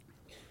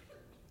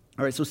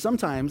All right, so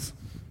sometimes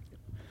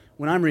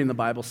when I'm reading the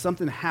Bible,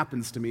 something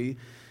happens to me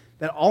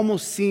that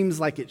almost seems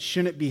like it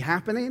shouldn't be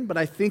happening, but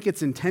I think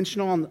it's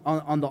intentional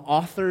on the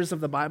authors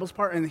of the Bible's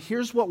part. And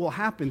here's what will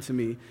happen to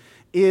me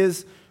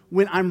is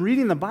when I'm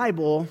reading the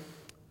Bible,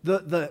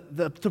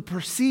 the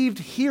perceived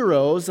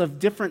heroes of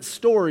different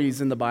stories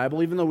in the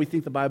Bible, even though we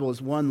think the Bible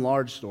is one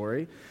large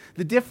story,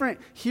 the different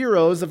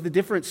heroes of the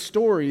different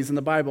stories in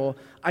the Bible,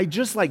 I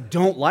just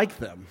don't like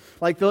them.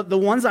 Like the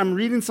ones I'm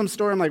reading some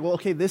story, I'm like, well,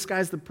 okay, this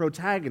guy's the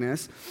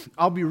protagonist.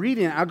 I'll be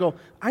reading it, I'll go,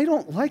 I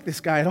don't like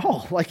this guy at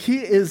all. Like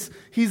he's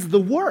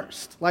the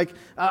worst. Like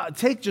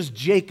take just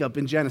Jacob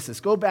in Genesis.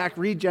 Go back,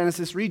 read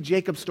Genesis, read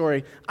Jacob's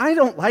story. I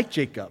don't like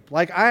Jacob.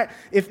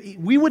 If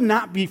we would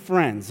not be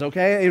friends,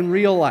 okay, in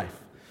real life.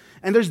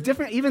 And there's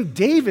different, even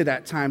David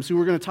at times, who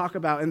we're going to talk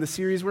about in the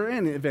series we're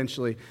in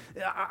eventually.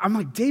 I'm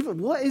like,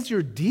 David, what is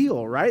your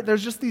deal, right?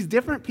 There's just these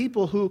different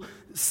people who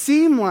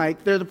seem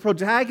like they're the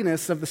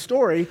protagonists of the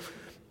story,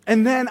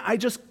 and then I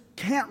just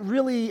can't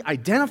really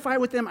identify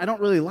with them. I don't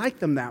really like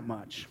them that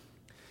much.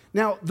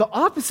 Now, the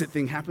opposite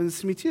thing happens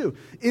to me too.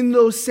 In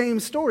those same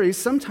stories,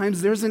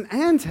 sometimes there's an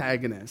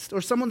antagonist or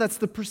someone that's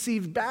the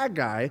perceived bad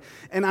guy,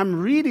 and I'm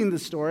reading the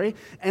story,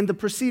 and the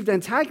perceived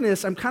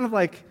antagonist, I'm kind of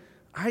like,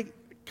 I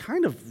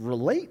kind of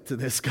relate to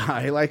this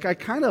guy. Like, I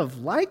kind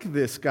of like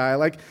this guy.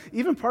 Like,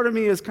 even part of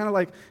me is kind of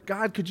like,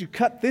 God, could you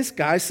cut this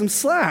guy some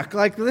slack?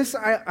 Like,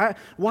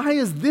 why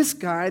is this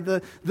guy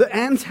the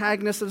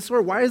antagonist of the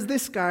story? Why is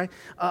this guy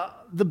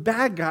the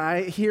bad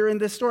guy here in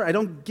this story? I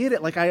don't get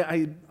it. Like,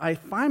 I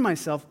find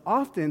myself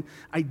often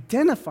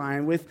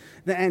identifying with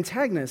the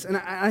antagonist. And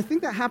I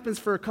think that happens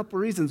for a couple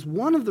reasons.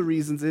 One of the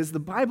reasons is the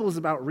Bible is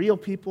about real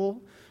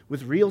people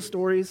with real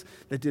stories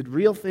that did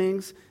real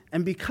things.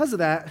 And because of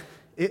that,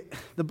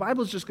 the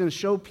Bible is just going to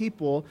show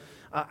people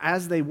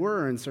as they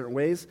were in certain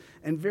ways,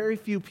 and very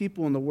few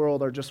people in the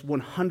world are just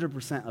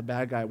 100% a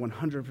bad guy,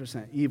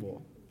 100%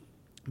 evil.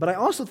 But I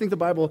also think the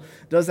Bible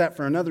does that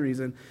for another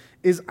reason,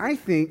 is I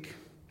think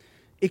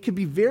it could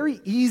be very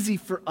easy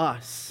for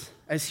us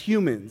as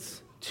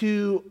humans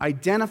to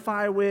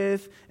identify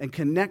with and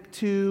connect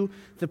to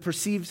the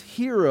perceived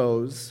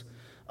heroes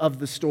of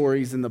the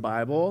stories in the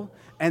Bible,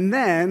 and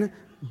then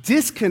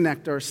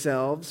disconnect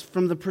ourselves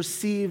from the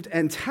perceived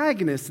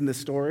antagonists in the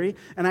story.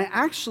 And I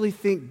actually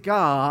think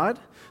God,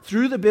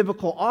 through the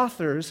biblical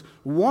authors,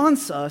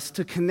 wants us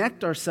to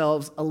connect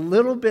ourselves a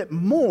little bit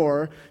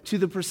more to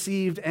the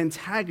perceived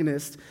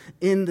antagonist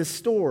in the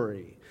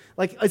story.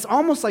 Like, it's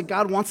almost like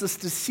God wants us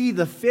to see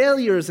the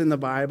failures in the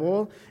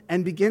Bible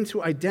and begin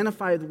to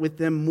identify with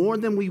them more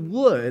than we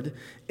would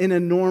in a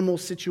normal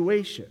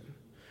situation.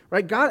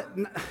 Right? God,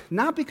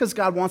 not because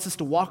God wants us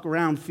to walk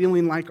around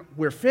feeling like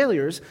we're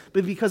failures,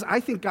 but because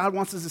I think God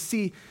wants us to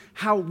see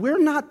how we're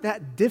not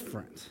that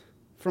different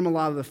from a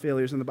lot of the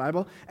failures in the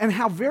Bible, and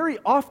how very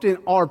often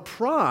our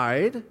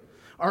pride,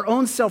 our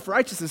own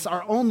self-righteousness,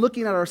 our own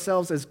looking at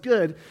ourselves as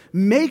good,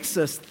 makes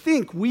us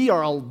think we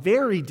are all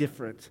very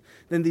different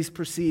than these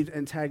perceived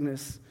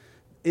antagonists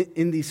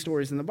in these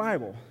stories in the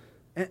Bible.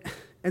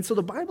 And so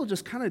the Bible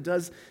just kind of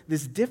does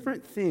this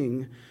different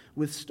thing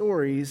with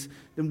stories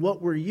than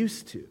what we're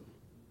used to.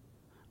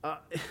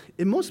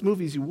 In most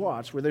movies you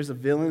watch where there's a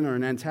villain or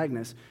an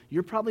antagonist,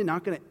 you're probably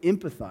not going to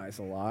empathize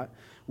a lot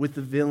with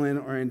the villain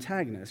or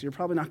antagonist. You're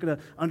probably not going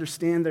to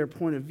understand their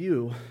point of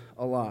view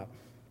a lot.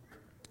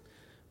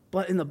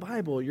 But in the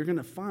Bible, you're going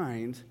to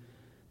find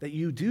that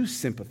you do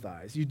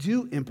sympathize, you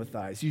do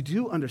empathize, you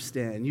do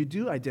understand, you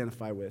do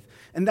identify with.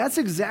 And that's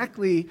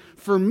exactly,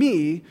 for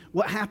me,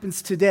 what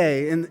happens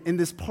today in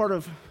this part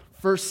of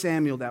 1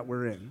 Samuel that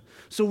we're in.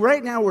 So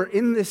right now we're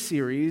in this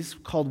series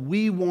called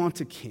We Want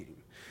a King.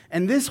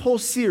 And this whole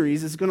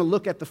series is going to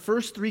look at the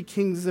first three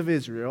kings of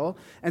Israel.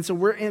 And so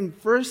we're in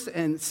 1st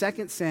and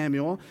 2nd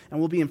Samuel, and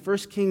we'll be in 1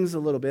 Kings a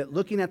little bit,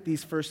 looking at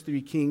these first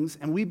three kings.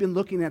 And we've been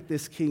looking at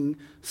this king,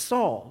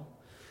 Saul.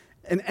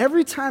 And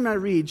every time I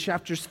read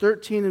chapters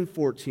 13 and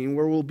 14,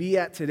 where we'll be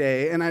at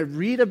today, and I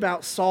read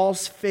about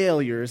Saul's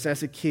failures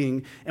as a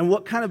king and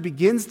what kind of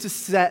begins to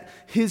set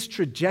his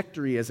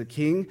trajectory as a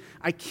king,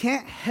 I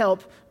can't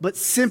help but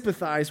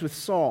sympathize with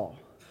Saul.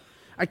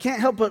 I can't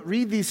help but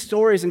read these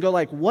stories and go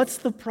like, what's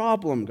the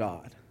problem,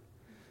 God?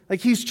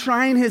 Like, he's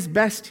trying his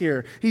best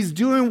here. He's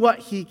doing what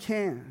he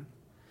can.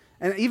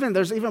 And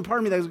there's even part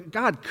of me that goes,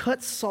 God,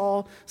 cut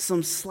Saul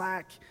some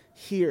slack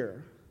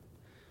here.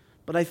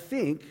 But I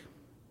think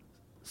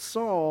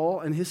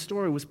Saul and his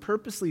story was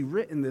purposely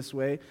written this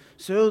way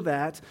so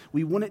that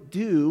we wouldn't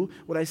do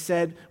what I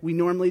said we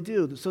normally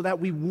do, so that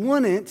we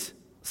wouldn't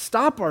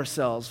stop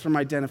ourselves from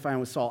identifying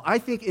with Saul. I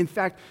think, in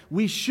fact,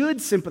 we should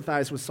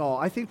sympathize with Saul.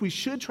 I think we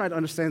should try to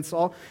understand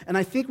Saul, and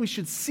I think we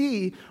should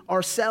see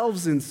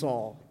ourselves in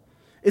Saul.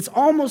 It's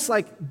almost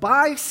like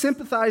by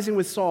sympathizing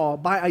with Saul,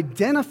 by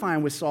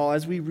identifying with Saul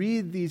as we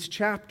read these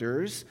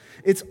chapters,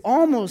 it's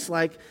almost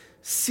like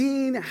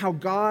seeing how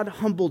God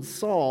humbled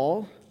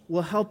Saul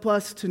will help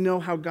us to know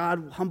how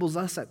God humbles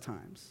us at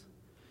times.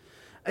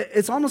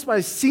 It's almost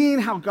by seeing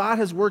how God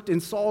has worked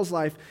in Saul's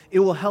life, it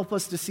will help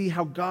us to see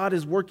how God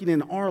is working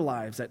in our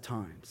lives at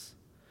times.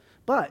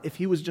 But if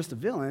he was just a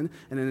villain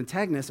and an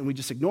antagonist and we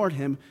just ignored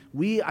him,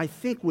 we, I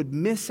think, would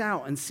miss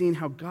out on seeing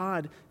how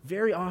God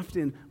very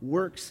often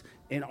works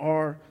in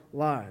our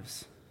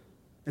lives.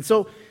 And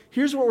so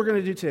here's what we're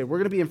going to do today. We're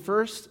going to be in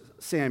 1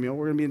 Samuel.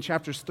 We're going to be in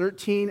chapters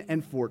 13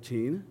 and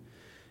 14. And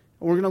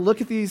we're going to look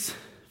at these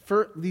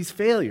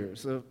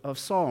failures of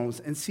Saul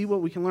and see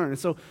what we can learn. And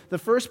so the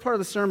first part of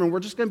the sermon, we're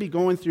just going to be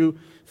going through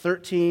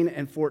 13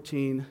 and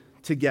 14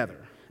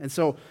 together. And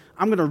so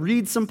I'm going to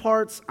read some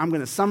parts. I'm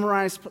going to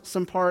summarize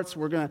some parts.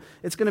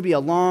 It's going to be a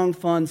long,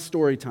 fun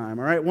story time,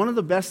 all right? One of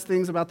the best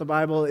things about the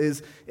Bible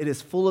is it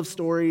is full of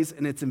stories,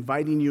 and it's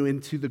inviting you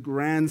into the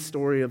grand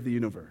story of the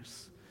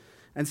universe.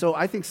 And so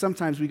I think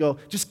sometimes we go,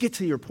 just get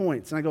to your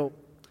points. And I go,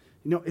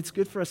 it's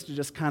good for us to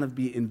just kind of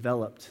be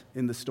enveloped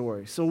in the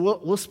story. So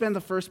we'll spend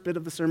the first bit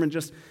of the sermon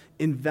just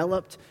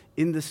enveloped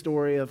in the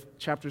story of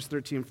chapters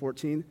 13 and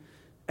 14.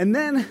 And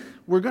then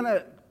we're going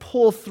to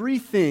pull 3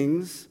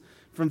 things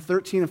from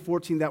 13 and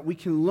 14 that we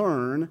can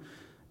learn.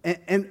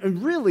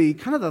 And really,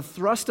 kind of the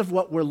thrust of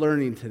what we're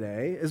learning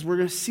today is we're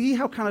going to see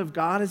how kind of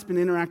God has been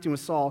interacting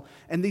with Saul.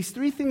 And these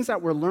 3 things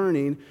that we're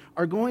learning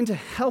are going to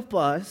help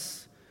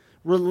us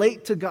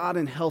relate to God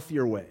in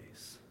healthier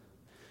ways.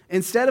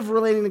 Instead of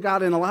relating to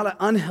God in a lot of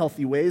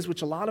unhealthy ways,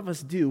 which a lot of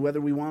us do, whether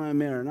we want to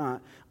admit it or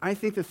not, I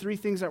think the 3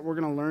 things that we're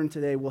going to learn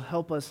today will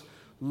help us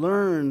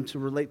learn to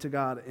relate to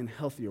God in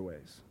healthier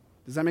ways.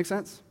 Does that make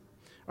sense?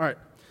 All right.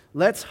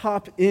 Let's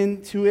hop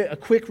into it. A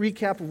quick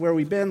recap of where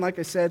we've been. Like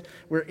I said,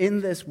 we're in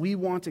this We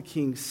Want a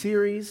King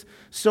series.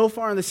 So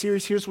far in the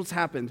series, here's what's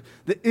happened.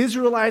 The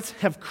Israelites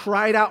have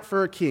cried out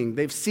for a king.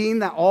 They've seen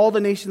that all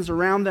the nations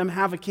around them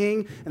have a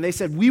king, and they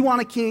said, we want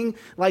a king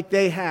like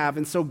they have.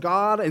 And so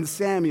God and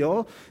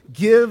Samuel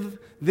give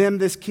them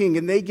this king,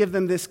 and they give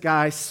them this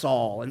guy,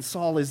 Saul. And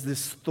Saul is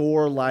this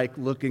Thor-like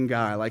looking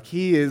guy. Like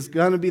he is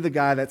going to be the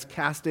guy that's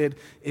casted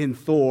in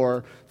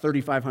Thor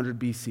 3500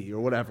 BC or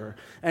whatever.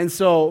 And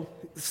so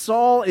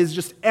Saul is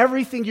just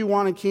everything you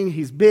want in a king.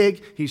 He's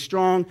big, he's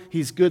strong,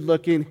 he's good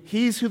looking.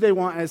 He's who they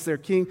want as their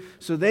king.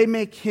 So they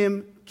make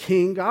him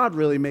king. God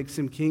really makes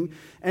him king.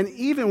 And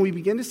even we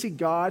begin to see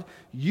God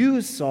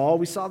use Saul.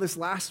 We saw this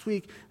last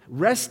week,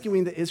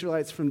 rescuing the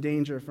Israelites from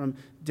danger from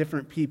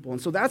different people.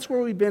 And so that's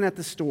where we've been at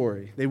the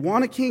story. They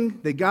want a king.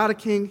 They got a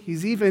king.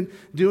 He's even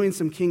doing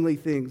some kingly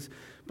things.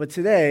 But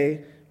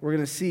today, we're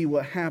going to see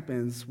what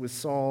happens with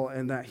Saul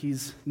and that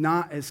he's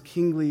not as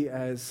kingly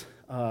as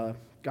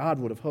God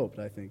would have hoped,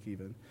 I think,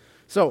 even.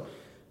 So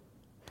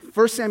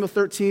 1 Samuel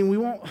 13, we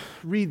won't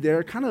read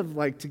there, kind of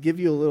like to give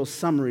you a little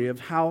summary of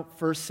how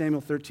 1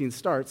 Samuel 13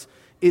 starts.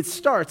 It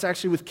starts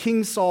actually with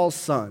King Saul's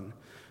son.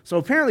 So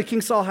apparently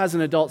King Saul has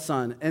an adult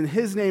son, and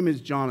his name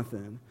is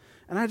Jonathan.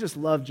 And I just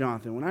love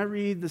Jonathan. When I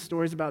read the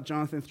stories about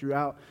Jonathan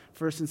throughout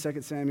 1 and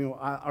 2 Samuel,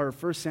 or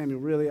 1 Samuel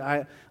really,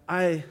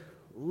 I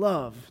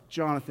love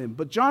Jonathan.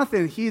 But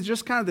Jonathan, he's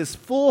just kind of this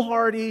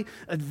foolhardy,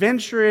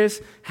 adventurous,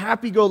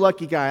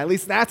 happy-go-lucky guy. At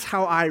least that's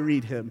how I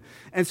read him.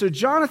 And so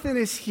Jonathan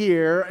is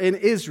here in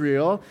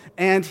Israel,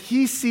 and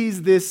he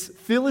sees this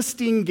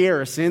Philistine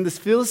garrison, this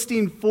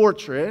Philistine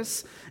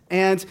fortress.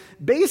 And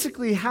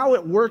basically how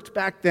it worked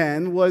back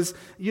then was,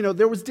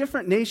 there was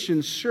different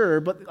nations,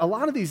 sure, but a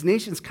lot of these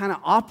nations kind of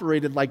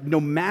operated like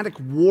nomadic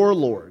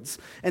warlords.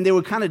 And they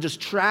would kind of just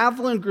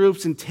travel in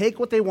groups and take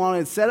what they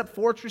wanted, set up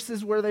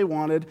fortresses where they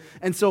wanted.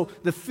 And so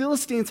the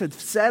Philistines had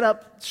set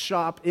up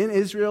shop in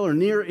Israel or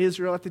near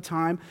Israel at the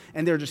time,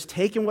 and they're just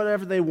taking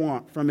whatever they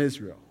want from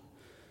Israel.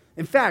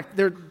 In fact,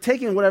 they're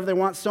taking whatever they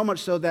want so much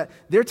so that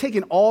they're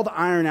taking all the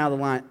iron out of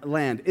the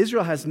land.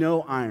 Israel has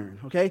no iron,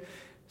 okay?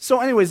 So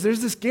anyways,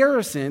 there's this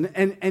garrison,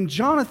 and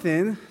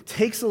Jonathan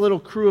takes a little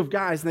crew of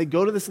guys, and they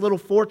go to this little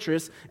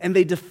fortress, and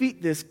they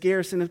defeat this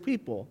garrison of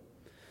people.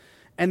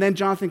 And then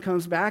Jonathan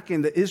comes back,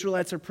 and the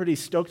Israelites are pretty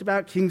stoked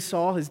about it. King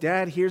Saul, his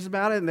dad, hears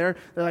about it, and they're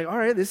like, all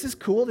right, this is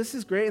cool, this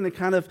is great, and they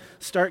kind of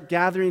start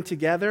gathering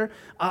together.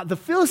 The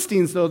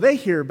Philistines, though, they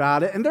hear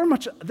about it, and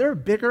they're a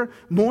bigger,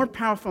 more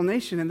powerful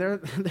nation, and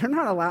they're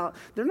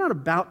not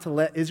about to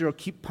let Israel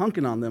keep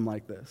punking on them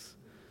like this.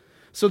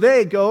 So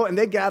they go and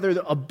they gather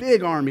a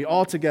big army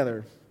all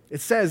together. It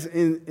says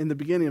in the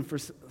beginning of 1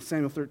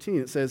 Samuel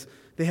 13, it says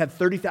they had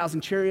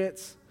 30,000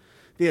 chariots.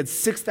 They had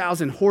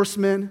 6,000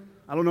 horsemen.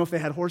 I don't know if they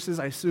had horses.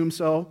 I assume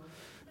so.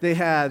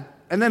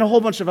 And then a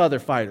whole bunch of other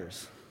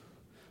fighters.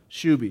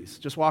 Shoobies,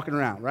 just walking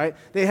around, right?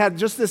 They had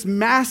just this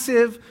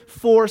massive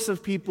force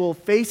of people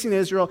facing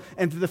Israel,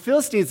 and the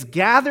Philistines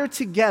gathered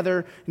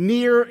together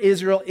near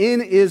Israel, in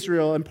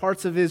Israel, and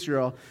parts of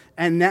Israel.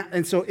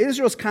 And so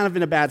Israel's kind of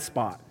in a bad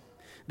spot.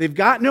 They've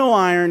got no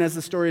iron, as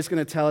the story is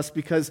going to tell us,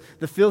 because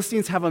the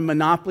Philistines have a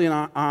monopoly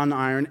on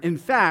iron. In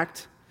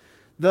fact,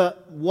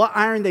 what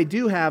iron they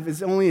do have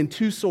is only in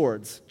 2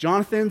 swords.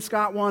 Jonathan's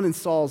got one and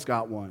Saul's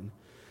got one.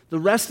 The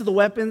rest of the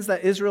weapons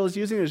that Israel is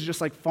using is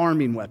just like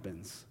farming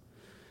weapons.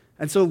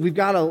 And so we've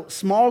got a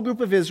small group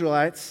of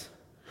Israelites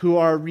who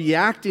are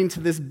reacting to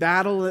this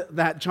battle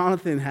that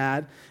Jonathan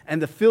had,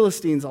 and the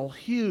Philistines, a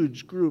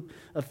huge group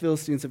of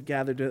Philistines, have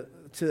gathered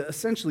to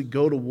essentially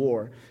go to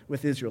war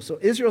with Israel. So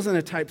Israel's in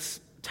a tight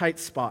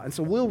spot. And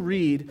so we'll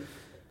read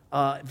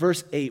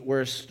verse 8,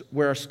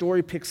 where our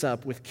story picks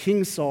up with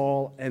King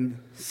Saul and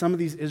some of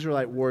these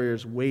Israelite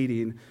warriors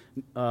waiting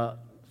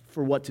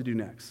for what to do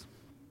next.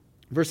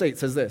 Verse 8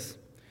 says this: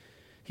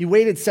 He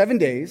waited 7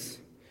 days,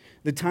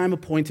 the time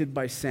appointed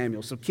by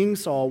Samuel. So King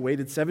Saul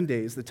waited 7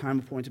 days, the time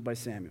appointed by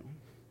Samuel.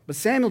 But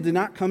Samuel did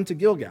not come to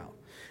Gilgal,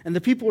 and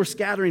the people were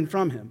scattering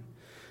from him.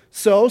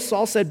 So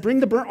Saul said,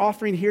 "Bring the burnt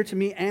offering here to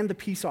me and the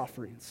peace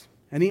offerings."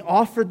 And he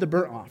offered the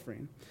burnt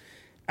offering.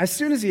 As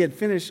soon as he had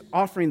finished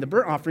offering the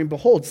burnt offering,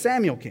 behold,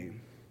 Samuel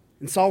came.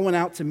 And Saul went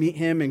out to meet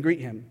him and greet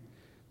him.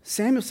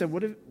 Samuel said,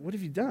 What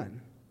have you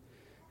done?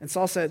 And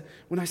Saul said,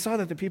 "When I saw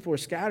that the people were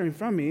scattering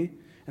from me,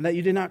 and that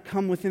you did not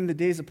come within the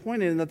days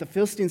appointed, and that the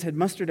Philistines had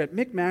mustered at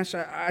Michmash,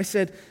 I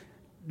said,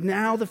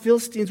 now the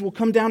Philistines will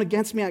come down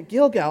against me at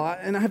Gilgal,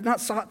 and I have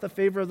not sought the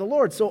favor of the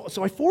Lord. So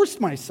I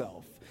forced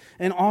myself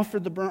and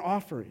offered the burnt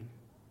offering."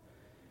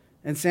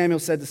 And Samuel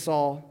said to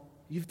Saul,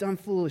 "You've done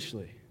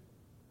foolishly.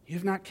 You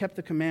have not kept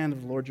the command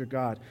of the Lord your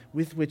God,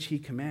 with which he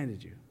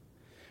commanded you.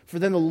 For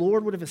then the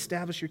Lord would have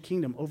established your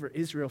kingdom over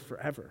Israel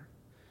forever.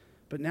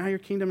 But now your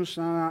kingdom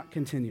shall not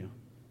continue.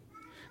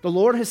 The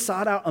Lord has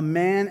sought out a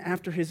man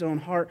after his own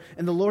heart,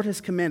 and the Lord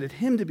has commanded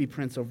him to be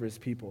prince over his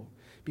people,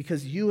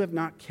 because you have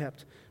not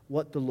kept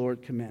what the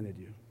Lord commanded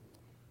you."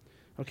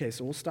 Okay,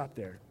 so we'll stop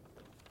there.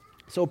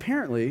 So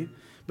apparently,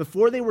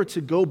 before they were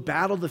to go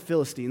battle the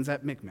Philistines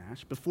at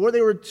Michmash, before they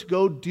were to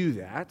go do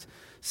that,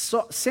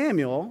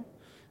 Samuel,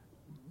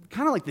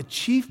 kind of like the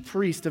chief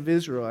priest of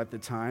Israel at the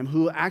time,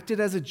 who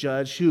acted as a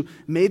judge, who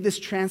made this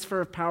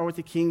transfer of power with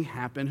the king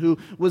happen, who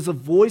was a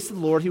voice of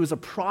the Lord, he was a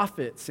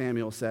prophet,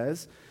 Samuel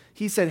says.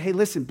 He said, "Hey,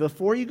 listen,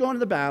 before you go into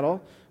the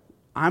battle,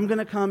 I'm going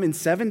to come in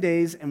 7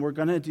 days, and we're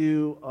going to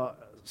do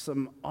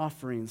some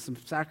offerings, some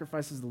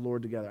sacrifices to the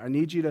Lord together. I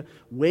need you to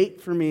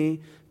wait for me.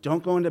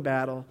 Don't go into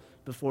battle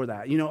before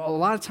that." You know, a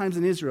lot of times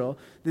in Israel,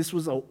 this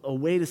was a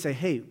way to say,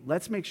 hey,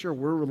 let's make sure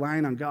we're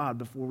relying on God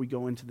before we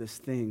go into this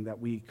thing that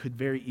we could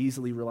very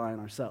easily rely on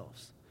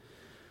ourselves.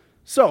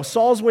 So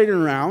Saul's waiting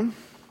around.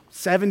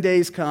 7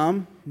 days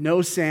come,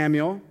 no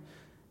Samuel.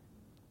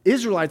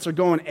 Israelites are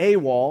going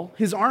AWOL.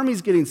 His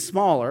army's getting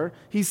smaller.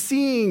 He's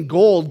seeing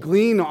gold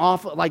gleam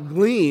off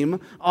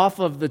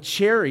of the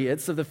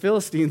chariots of the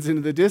Philistines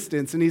into the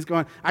distance, and he's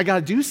going, I got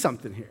to do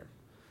something here.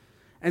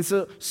 And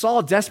so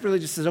Saul desperately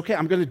just says, okay,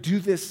 I'm going to do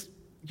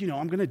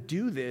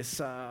this,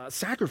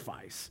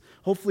 sacrifice.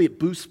 Hopefully it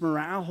boosts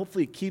morale.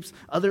 Hopefully it keeps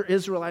other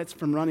Israelites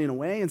from running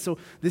away. And so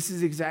this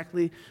is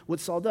exactly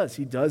what Saul does.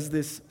 He does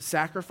this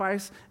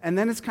sacrifice, and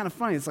then it's kind of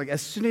funny. It's like as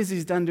soon as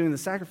he's done doing the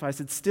sacrifice,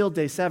 it's still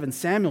day 7.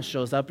 Samuel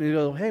shows up, and he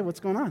goes, "Hey, what's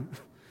going on?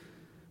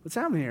 What's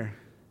happening here?"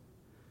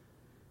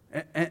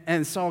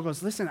 And Saul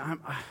goes, "Listen,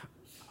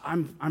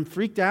 I'm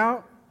freaked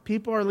out.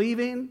 People are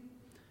leaving.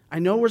 I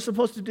know we're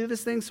supposed to do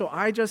this thing, so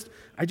I just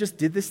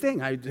did this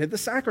thing. I did the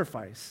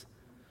sacrifice."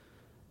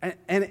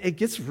 And it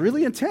gets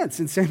really intense,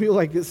 and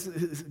Samuel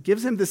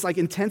gives him this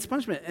intense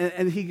punishment,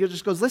 and he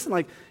just goes,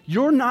 "Listen,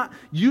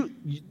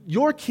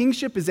 your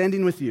kingship is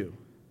ending with you.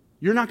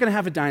 You're not going to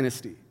have a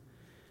dynasty."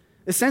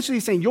 Essentially,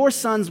 he's saying your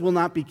sons will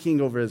not be king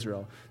over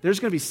Israel.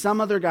 There's going to be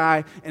some other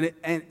guy,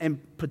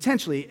 and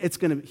potentially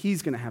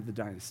he's going to have the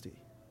dynasty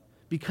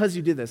because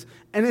you did this.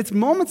 And it's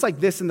moments like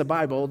this in the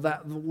Bible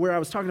where I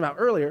was talking about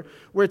earlier,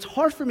 where it's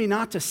hard for me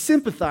not to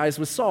sympathize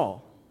with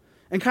Saul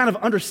and kind of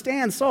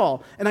understand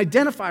Saul and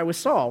identify with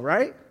Saul,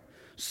 right?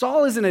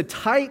 Saul is in a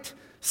tight,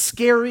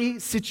 scary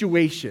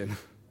situation.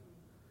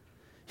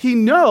 He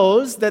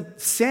knows that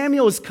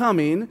Samuel is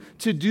coming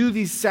to do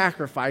these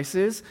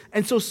sacrifices,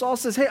 and so Saul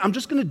says, hey, I'm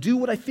just going to do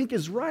what I think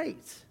is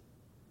right.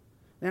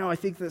 Now, I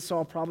think that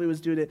Saul probably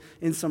was doing it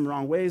in some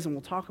wrong ways, and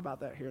we'll talk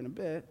about that here in a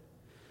bit.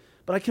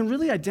 But I can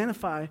really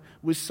identify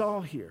with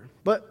Saul here.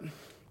 But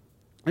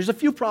there's a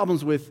few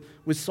problems with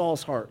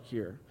Saul's heart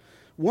here.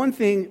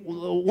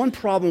 One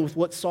problem with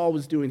what Saul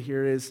was doing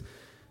here is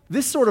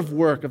this sort of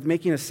work of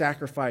making a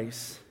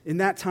sacrifice in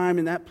that time,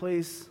 in that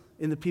place,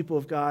 in the people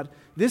of God,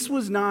 this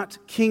was not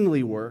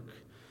kingly work.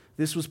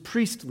 This was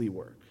priestly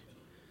work.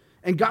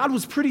 And God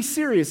was pretty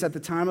serious at the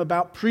time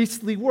about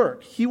priestly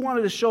work. He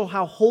wanted to show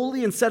how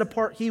holy and set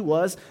apart he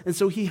was, and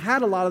so he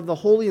had a lot of the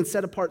holy and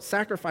set apart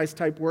sacrifice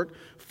type work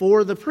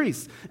for the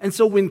priests. And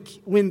so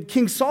when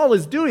King Saul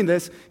is doing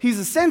this, he's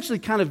essentially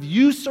kind of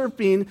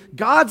usurping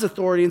God's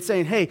authority and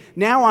saying, hey,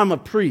 now I'm a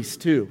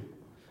priest too.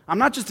 I'm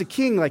not just a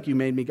king like you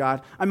made me,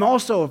 God. I'm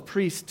also a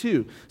priest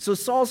too. So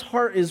Saul's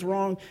heart is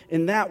wrong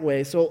in that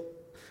way. So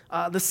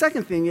the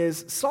second thing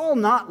is Saul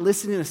not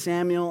listening to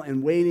Samuel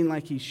and waiting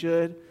like he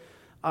should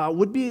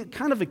would be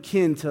kind of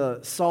akin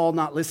to Saul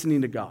not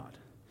listening to God.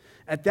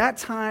 At that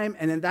time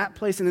and in that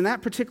place and in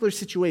that particular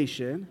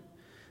situation,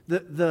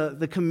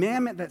 the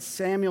commandment that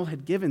Samuel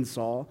had given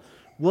Saul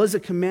was a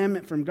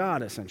commandment from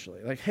God,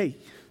 essentially. Like, hey,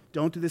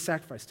 don't do this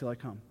sacrifice till I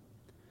come.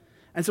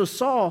 And so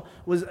Saul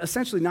was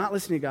essentially not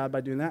listening to God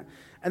by doing that.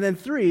 And then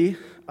 3,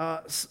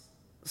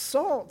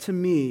 Saul, to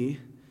me,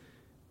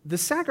 the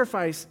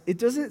sacrifice, it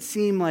doesn't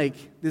seem like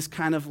this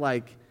kind of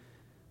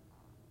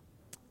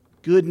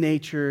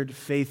good-natured,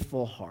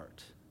 faithful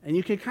heart. And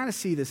you can kind of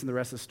see this in the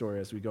rest of the story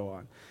as we go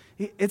on.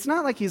 It's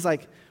not like he's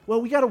like,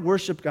 well, we got to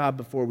worship God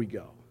before we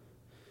go.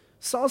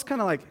 Saul's kind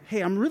of like,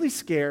 hey, I'm really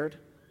scared.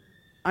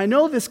 I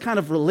know this kind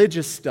of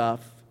religious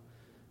stuff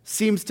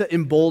seems to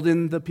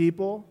embolden the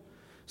people,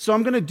 so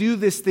I'm going to do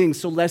this thing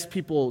so less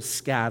people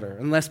scatter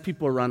and less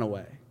people run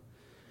away.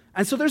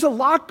 And so there's a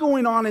lot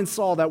going on in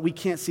Saul that we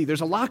can't see.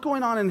 There's a lot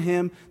going on in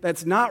him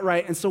that's not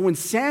right. And so when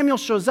Samuel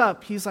shows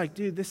up, he's like,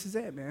 dude, this is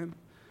it, man.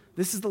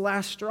 This is the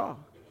last straw.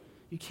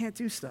 You can't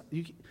do stuff.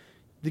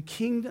 The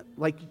king,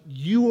 like,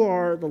 you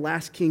are the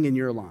last king in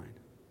your line.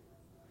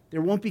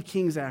 There won't be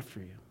kings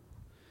after you.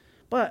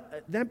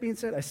 But that being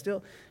said,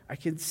 I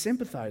can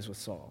sympathize with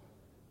Saul.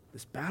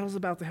 This battle's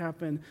about to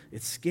happen.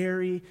 It's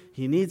scary.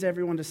 He needs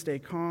everyone to stay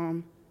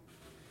calm.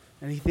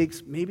 And he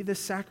thinks maybe this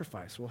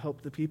sacrifice will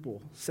help the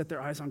people set their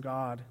eyes on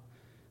God,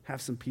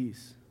 have some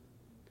peace.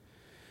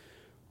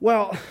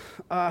 Well,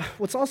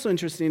 what's also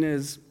interesting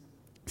is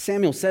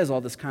Samuel says all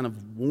this kind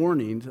of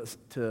warning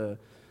to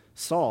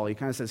Saul. He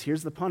kind of says,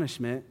 here's the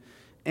punishment.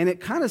 And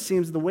it kind of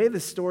seems, the way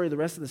the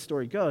rest of the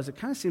story goes, it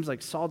kind of seems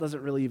like Saul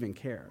doesn't really even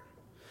care.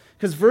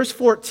 Because verse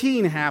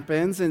 14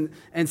 happens, and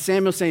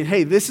Samuel's saying,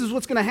 hey, this is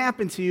what's going to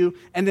happen to you.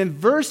 And then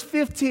verse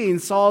 15,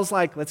 Saul's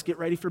like, let's get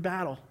ready for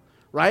battle.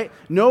 Right?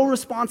 No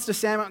response to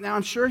Samuel. Now,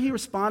 I'm sure he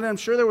responded. I'm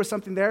sure there was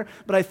something there.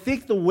 But I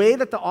think the way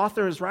that the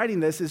author is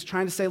writing this is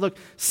trying to say, look,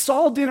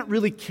 Saul didn't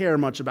really care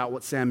much about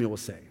what Samuel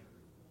was saying.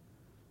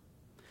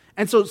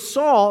 And so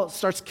Saul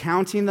starts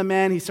counting the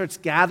men. He starts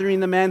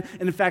gathering the men.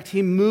 And in fact,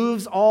 he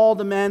moves all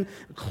the men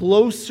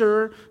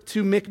closer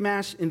to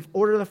Michmash in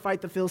order to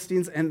fight the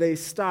Philistines. And they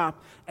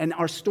stop. And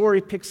our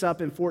story picks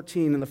up in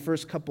 14 in the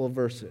first couple of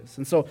verses.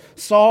 And so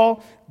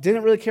Saul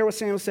didn't really care what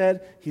Samuel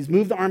said. He's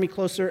moved the army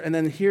closer. And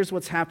then here's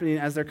what's happening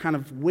as they're kind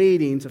of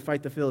waiting to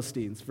fight the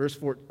Philistines.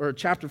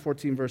 Chapter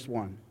 14, verse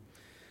 1.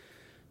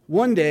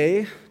 One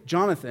day,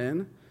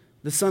 Jonathan,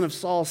 the son of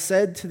Saul,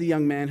 said to the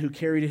young man who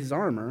carried his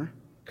armor,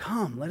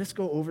 come, let us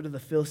go over to the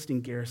Philistine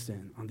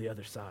garrison on the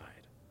other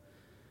side.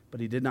 But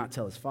he did not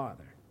tell his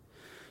father.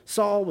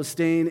 Saul was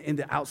staying in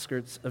the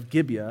outskirts of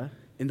Gibeah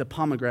in the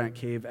pomegranate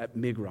cave at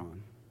Migron.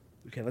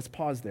 Okay, let's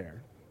pause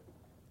there.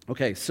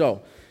 Okay,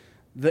 so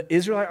the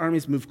Israelite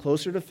armies moved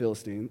closer to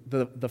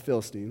the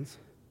Philistines.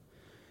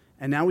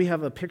 And now we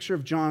have a picture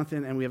of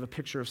Jonathan and we have a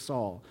picture of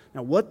Saul.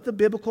 Now, what the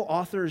biblical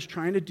author is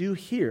trying to do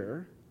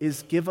here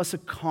is give us a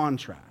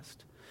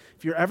contrast.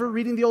 If you're ever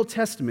reading the Old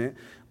Testament,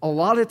 a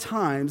lot of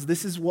times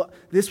this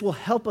will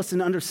help us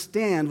and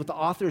understand what the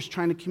author is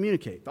trying to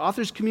communicate. The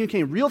author is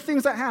communicating real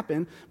things that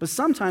happen, but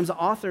sometimes the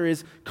author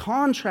is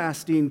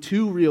contrasting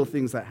two real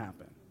things that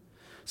happen.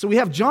 So we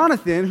have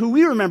Jonathan, who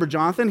we remember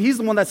Jonathan. He's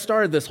the one that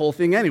started this whole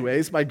thing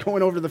anyways by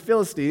going over to the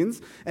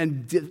Philistines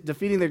and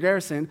defeating their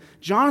garrison.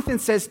 Jonathan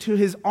says to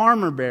his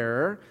armor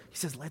bearer, he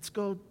says, let's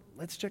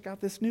check out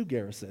this new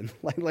garrison.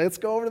 Let's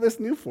go over to this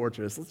new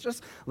fortress.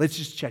 Let's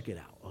just check it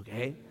out,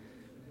 okay?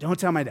 Don't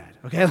tell my dad,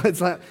 okay?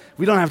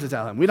 We don't have to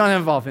tell him. We don't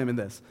involve him in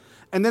this.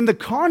 And then the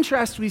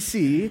contrast we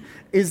see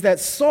is that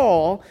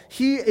Saul,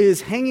 he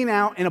is hanging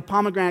out in a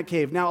pomegranate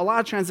cave. Now, a lot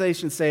of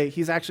translations say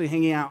he's actually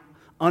hanging out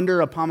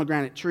under a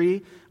pomegranate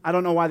tree. I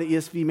don't know why the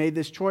ESV made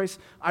this choice.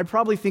 I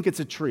probably think it's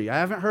a tree. I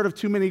haven't heard of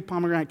too many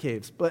pomegranate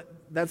caves, but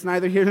that's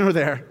neither here nor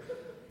there.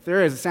 If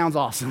there is, it sounds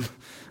awesome.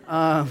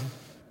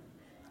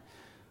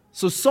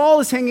 So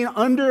Saul is hanging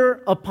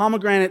under a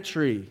pomegranate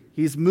tree.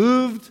 He's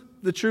moved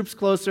the troops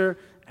closer,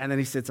 and then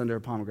he sits under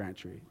a pomegranate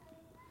tree.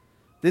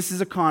 This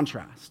is a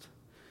contrast.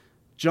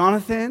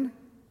 Jonathan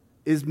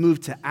is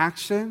moved to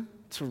action,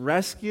 to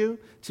rescue,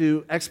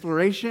 to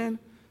exploration.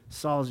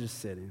 Saul's just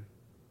sitting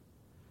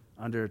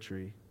under a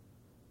tree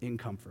in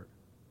comfort.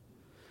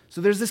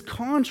 So there's this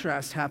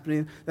contrast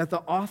happening that the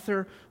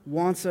author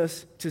wants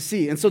us to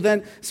see. And so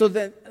then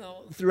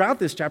throughout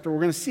this chapter, we're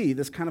going to see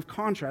this kind of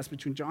contrast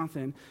between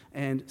Jonathan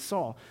and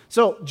Saul.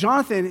 So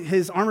Jonathan,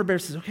 his armor bearer,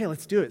 says, okay,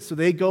 let's do it. So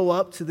they go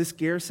up to this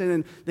garrison,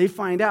 and they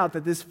find out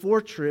that this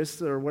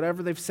fortress, or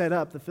whatever they've set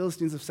up, the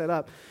Philistines have set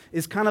up,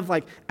 is kind of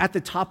like at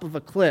the top of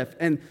a cliff.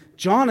 And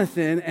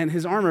Jonathan and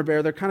his armor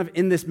bearer, they're kind of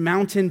in this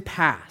mountain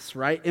pass,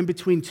 right, in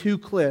between two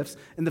cliffs,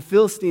 and the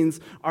Philistines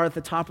are at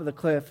the top of the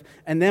cliff.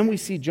 And then we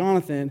see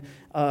Jonathan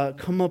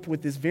come up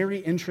with this very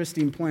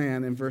interesting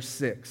plan in verse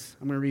 6.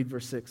 I'm going to read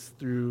verse 6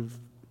 through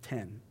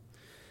 10.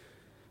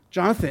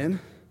 Jonathan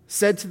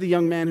said to the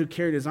young man who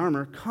carried his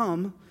armor,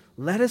 come,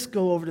 let us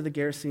go over to the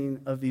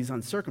garrison of these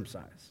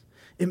uncircumcised.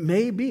 It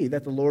may be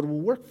that the Lord will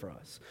work for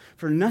us,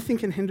 for nothing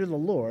can hinder the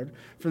Lord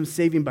from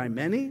saving by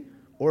many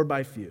or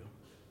by few.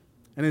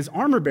 And his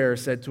armor bearer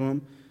said to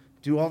him,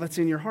 do all that's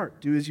in your heart,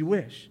 do as you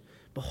wish.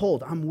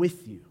 Behold, I'm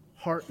with you,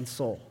 heart and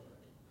soul.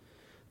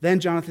 Then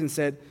Jonathan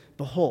said,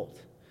 behold,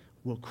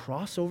 we'll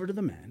cross over to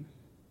the men,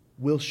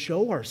 we'll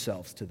show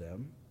ourselves to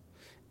them.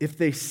 If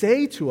they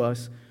say to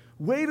us,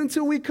 wait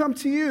until we come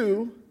to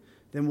you,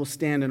 then we'll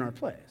stand in our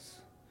place,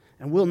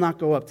 and we'll not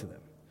go up to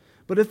them.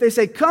 But if they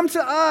say, come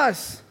to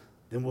us,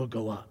 then we'll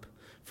go up.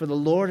 For the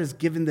Lord has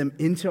given them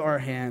into our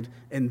hand,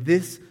 and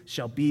this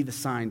shall be the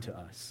sign to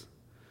us.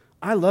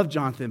 I love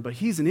Jonathan, but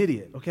he's an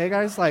idiot, okay,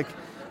 guys?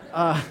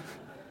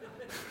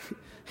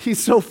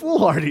 He's so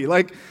foolhardy.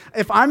 Like,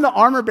 if I'm the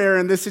armor bearer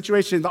in this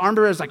situation, the armor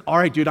bearer is like, all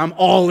right, dude, I'm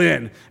all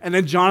in. And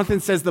then Jonathan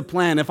says the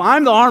plan. If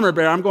I'm the armor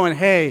bearer, I'm going,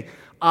 hey,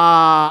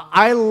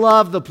 I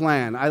love the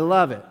plan. I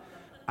love it.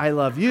 I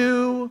love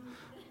you.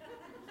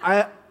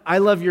 I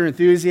love your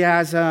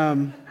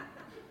enthusiasm.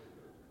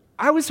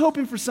 I was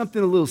hoping for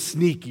something a little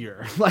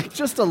sneakier, like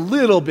just a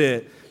little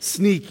bit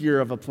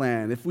sneakier of a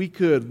plan. If we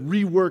could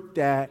rework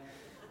that,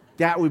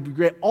 that would be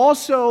great.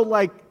 Also,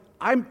 like,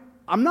 I'm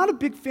not a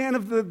big fan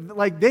of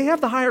they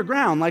have the higher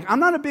ground. Like, I'm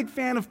not a big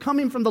fan of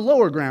coming from the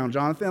lower ground,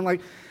 Jonathan.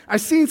 Like,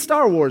 I've seen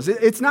Star Wars.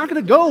 It's not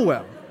going to go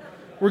well.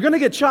 We're going to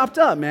get chopped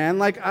up, man.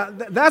 Like,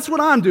 that's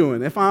what I'm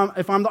doing if I'm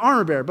the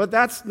armor bearer. But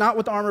that's not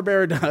what the armor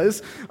bearer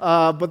does.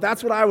 But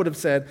that's what I would have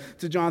said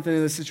to Jonathan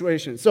in this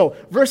situation. So,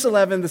 verse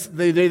 11,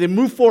 they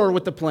move forward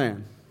with the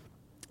plan.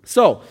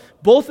 So,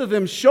 both of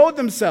them showed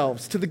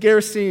themselves to the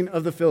garrison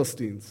of the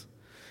Philistines.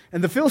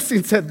 And the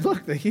Philistines said,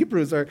 look, the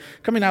Hebrews are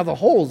coming out of the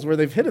holes where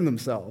they've hidden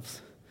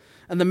themselves.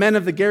 And the men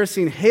of the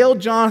garrison hailed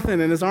Jonathan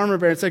and his armor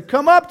bearer and said,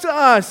 come up to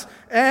us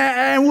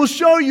and we'll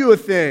show you a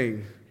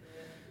thing.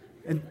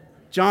 And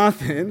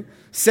Jonathan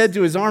said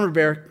to his armor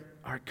bearer,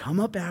 all right, come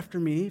up after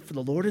me, for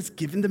the Lord has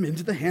given them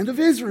into the hand of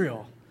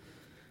Israel.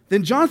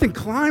 Then Jonathan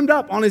climbed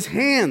up on his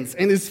hands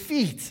and his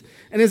feet,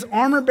 and his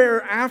armor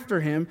bearer after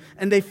him,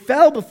 and they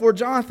fell before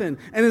Jonathan,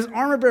 and his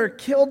armor bearer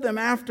killed them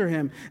after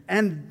him.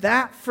 And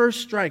that first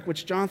strike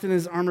which Jonathan and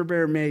his armor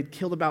bearer made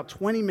killed about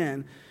 20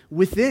 men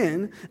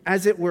within,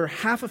 as it were,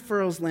 half a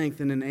furrow's length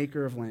in an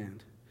acre of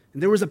land.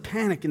 And there was a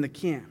panic in the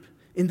camp,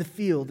 in the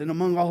field, and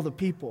among all the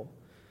people.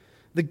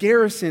 The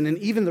garrison and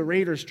even the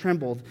raiders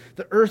trembled.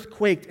 The earth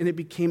quaked, and it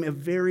became a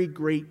very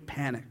great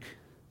panic.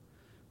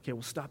 Okay,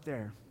 we'll stop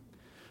there.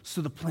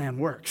 So the plan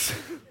works.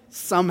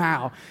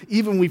 Somehow,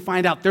 even we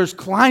find out there's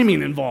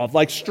climbing involved,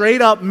 like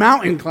straight up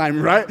mountain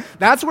climbing, right?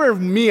 That's where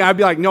I'd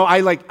be like, no, I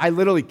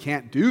literally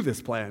can't do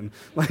this plan.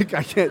 Like,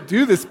 I can't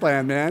do this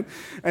plan, man.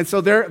 And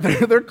so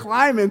they're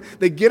climbing,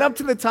 they get up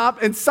to the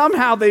top, and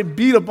somehow they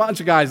beat a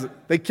bunch of guys.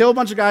 They kill a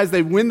bunch of guys,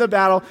 they win the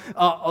battle.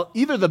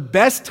 Either the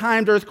best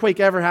timed earthquake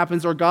ever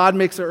happens, or God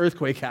makes an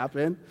earthquake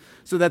happen.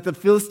 So that the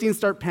Philistines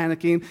start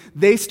panicking,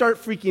 they start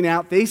freaking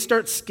out, they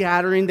start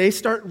scattering, they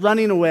start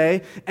running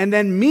away, and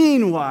then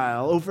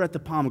meanwhile, over at the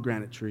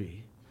pomegranate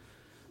tree,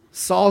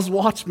 Saul's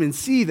watchmen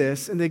see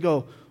this, and they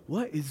go,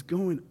 what is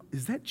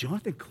that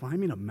Jonathan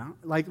climbing a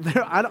mountain? Like,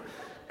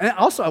 and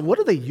also, what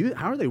do they use?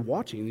 How are they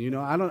watching?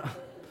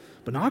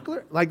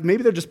 Binocular? Like,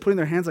 maybe they're just putting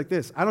their hands like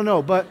this. I don't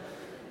know, but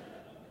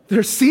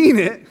they're seeing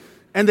it.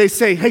 And they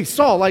say, hey,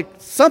 Saul, like,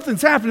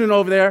 something's happening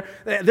over there.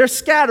 They're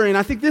scattering.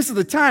 I think this is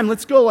the time.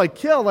 Let's go,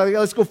 kill.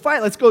 Let's go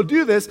fight. Let's go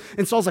do this.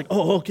 And Saul's like,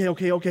 oh,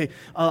 okay.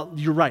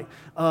 You're right.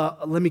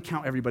 Let me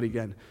count everybody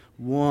again.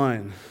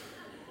 1,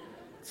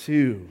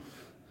 2,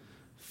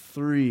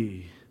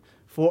 3,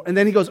 4. And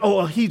then he goes,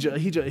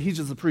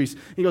 Ahijah's the priest.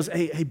 He goes,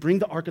 hey, bring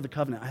the Ark of the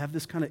Covenant. I have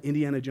this kind of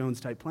Indiana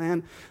Jones type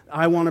plan.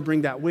 I want to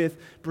bring that with.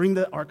 Bring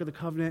the Ark of the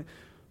Covenant.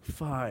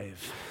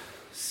 5,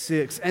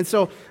 6. And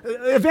so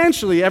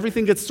eventually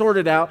everything gets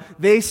sorted out.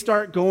 They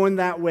start going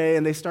that way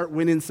and they start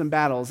winning some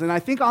battles. And I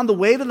think on the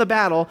way to the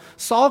battle,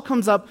 Saul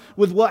comes up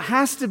with what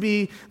has to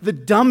be the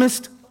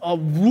dumbest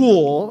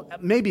rule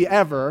maybe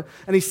ever.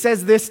 And he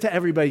says this to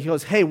everybody. He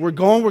goes, hey, we're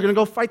going to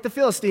go fight the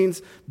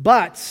Philistines,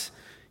 but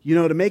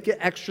to make it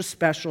extra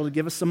special, to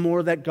give us some more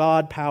of that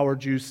God power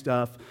juice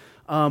stuff,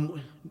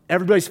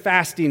 everybody's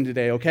fasting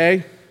today,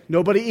 okay?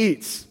 Nobody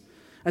eats.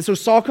 And so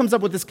Saul comes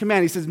up with this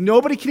command. He says,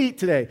 nobody can eat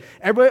today.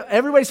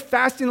 Everybody's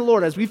fasting the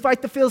Lord. As we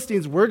fight the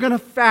Philistines, we're going to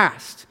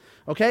fast.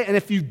 Okay? And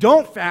if you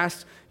don't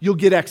fast, you'll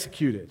get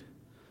executed.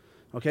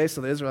 Okay?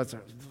 So the Israelites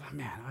are,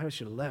 man, I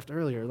should have left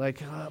earlier.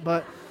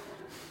 But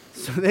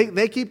so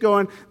they keep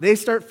going. They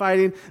start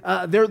fighting.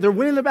 They're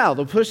winning the battle.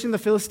 They're pushing the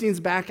Philistines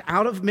back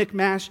out of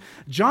Michmash.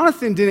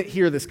 Jonathan didn't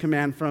hear this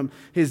command from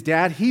his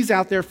dad. He's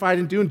out there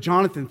fighting, doing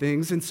Jonathan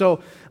things. And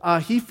so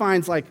he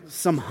finds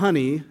some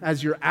honey,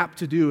 as you're apt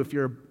to do if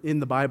you're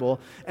in the Bible.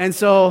 And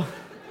so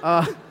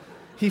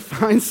he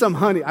finds some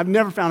honey. I've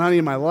never found honey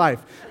in my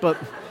life, but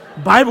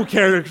Bible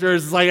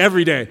characters is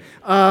every day.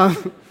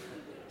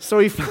 So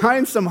he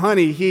finds some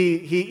honey.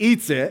 He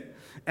eats it.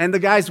 And the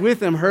guys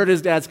with him heard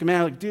his dad's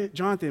command, dude,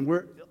 Jonathan,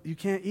 you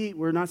can't eat.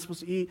 We're not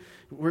supposed to eat.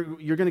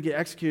 You're going to get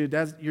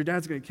executed. Your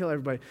dad's going to kill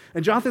everybody.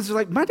 And Jonathan's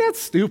just my dad's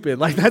stupid.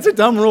 That's a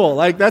dumb rule.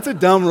 That's a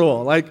dumb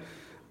rule.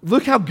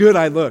 Look how good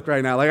I look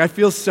right now. I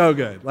feel so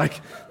good.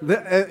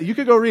 You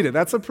could go read it.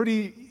 That's a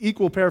pretty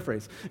equal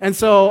paraphrase. And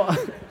so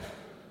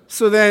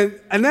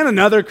then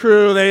another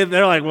crew,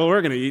 they're like, well,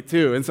 we're going to eat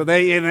too. And so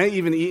they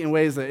even eat in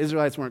ways that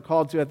Israelites weren't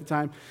called to at the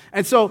time.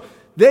 And so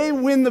they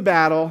win the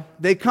battle.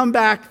 They come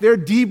back. They're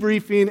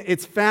debriefing.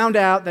 It's found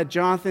out that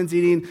Jonathan's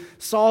eating.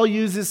 Saul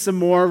uses some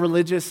more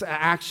religious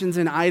actions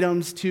and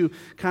items to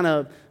kind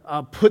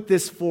of put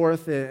this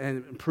forth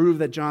and prove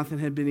that Jonathan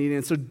had been eating.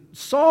 And so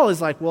Saul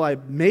is like, well, I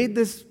made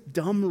this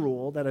dumb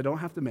rule that I don't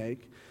have to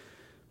make,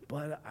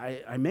 but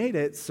I made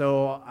it,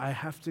 so I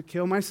have to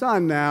kill my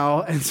son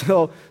now. And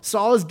so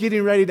Saul is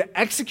getting ready to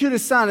execute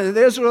his son. And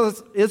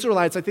the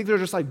Israelites, I think they're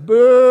just like,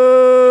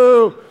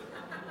 boo!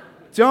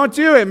 Don't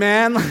do it,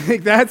 man.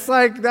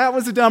 That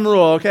was a dumb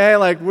rule, okay?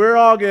 We're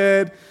all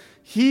good.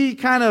 He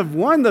kind of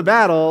won the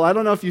battle. I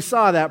don't know if you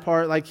saw that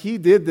part. He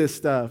did this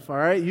stuff, all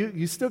right?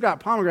 You still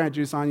got pomegranate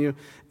juice on you.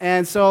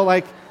 And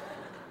so,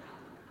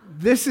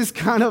 this is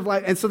kind of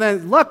and so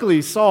then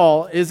luckily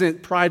Saul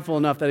isn't prideful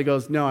enough that he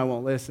goes, no, I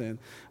won't listen.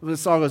 But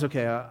Saul goes,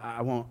 okay,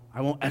 I won't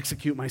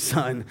execute my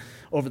son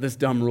over this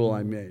dumb rule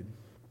I made.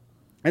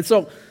 And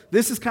so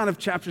this is kind of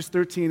chapters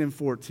 13 and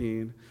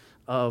 14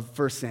 of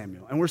 1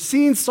 Samuel. And we're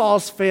seeing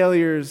Saul's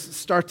failures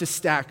start to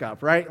stack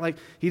up, right?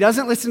 He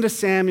doesn't listen to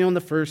Samuel in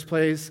the first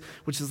place,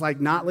 which is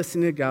not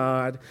listening to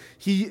God.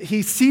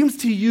 He seems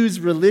to use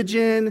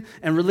religion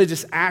and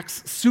religious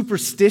acts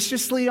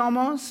superstitiously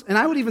almost. And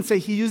I would even say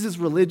he uses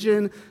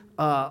religion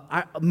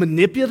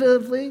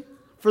manipulatively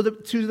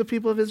to the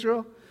people of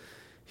Israel.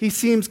 He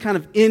seems kind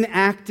of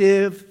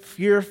inactive,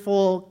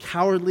 fearful,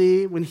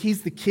 cowardly. When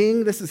he's the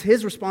king, this is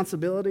his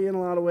responsibility in a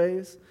lot of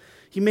ways.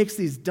 He makes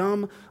these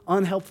dumb,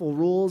 unhelpful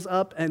rules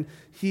up, and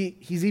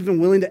he's even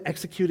willing to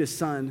execute his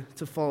son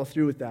to follow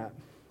through with that.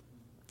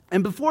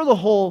 And before the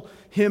whole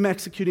him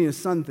executing his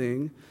son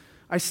thing,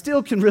 I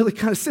still can really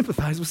kind of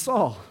sympathize with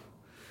Saul.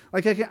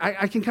 I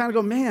can kind of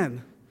go,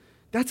 man,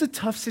 that's a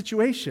tough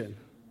situation,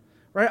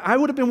 right? I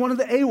would have been one of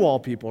the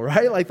AWOL people,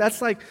 right?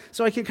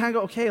 So I can kind of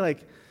go, okay,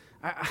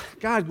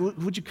 God,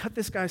 would you cut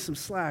this guy some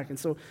slack? And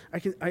so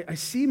I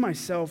see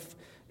myself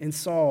in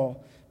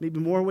Saul maybe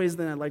more ways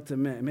than I'd like to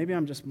admit. And maybe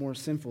I'm just more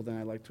sinful than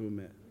I'd like to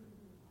admit.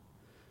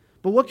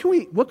 But what can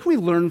we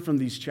learn from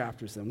these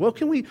chapters then? What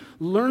can we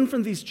learn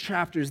from these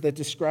chapters that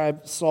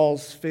describe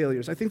Saul's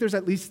failures? I think there's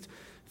at least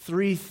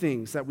 3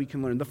 things that we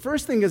can learn. The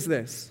first thing is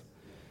this.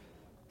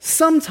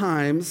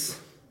 Sometimes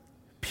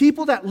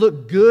people that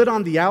look good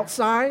on the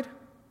outside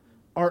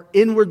are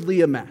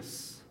inwardly a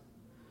mess.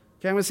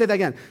 Okay, I'm going to say that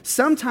again.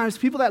 Sometimes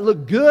people that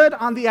look good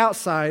on the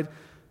outside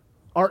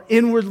are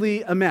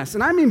inwardly a mess.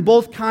 And I mean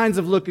both kinds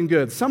of looking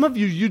good. Some of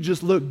you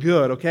just look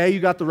good, okay? You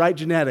got the right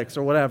genetics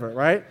or whatever,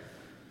 right?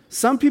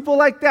 Some people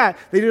like that,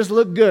 they just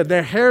look good.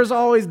 Their hair's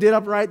always did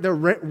up right. They're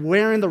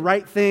wearing the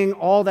right thing,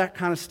 all that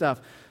kind of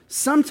stuff.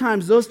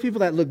 Sometimes those people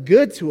that look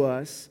good to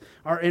us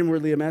are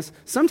inwardly a mess.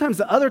 Sometimes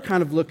the other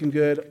kind of looking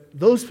good,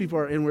 those people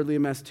are inwardly a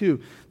mess too.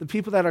 The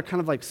people that are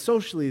kind of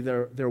socially,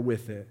 they're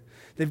with it.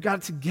 They've got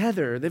it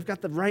together. They've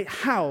got the right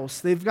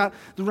house. They've got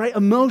the right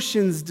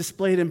emotions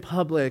displayed in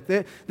public.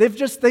 They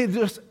just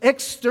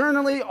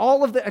externally,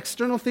 all of the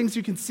external things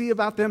you can see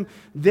about them,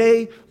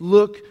 they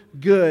look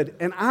good.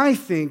 And I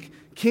think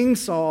King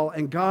Saul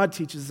and God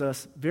teaches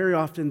us very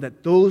often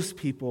that those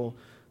people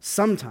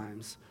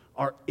sometimes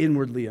are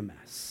inwardly a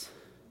mess.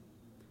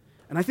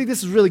 And I think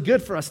this is really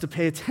good for us to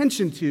pay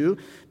attention to,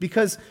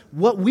 because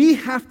what we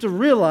have to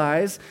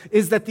realize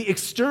is that the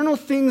external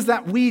things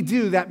that we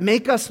do that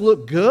make us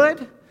look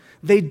good,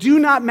 they do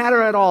not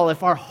matter at all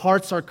if our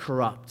hearts are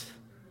corrupt,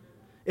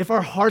 if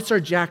our hearts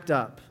are jacked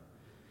up,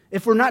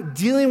 if we're not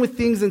dealing with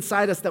things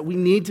inside us that we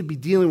need to be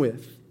dealing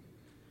with.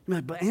 You're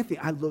like, but Anthony,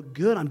 I look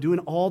good. I'm doing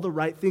all the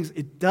right things.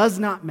 It does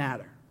not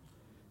matter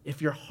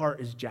if your heart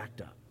is jacked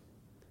up,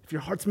 if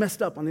your heart's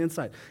messed up on the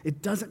inside.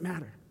 It doesn't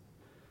matter.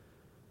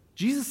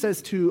 Jesus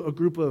says to a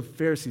group of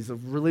Pharisees,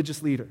 of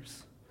religious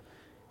leaders,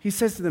 he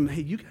says to them,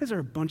 hey, you guys are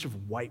a bunch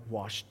of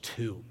whitewashed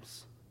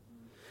tombs.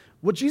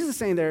 What Jesus is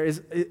saying there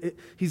is,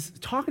 he's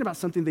talking about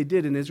something they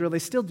did in Israel. They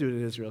still do it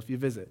in Israel if you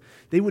visit.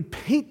 They would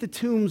paint the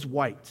tombs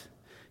white,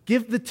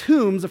 give the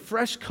tombs a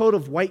fresh coat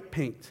of white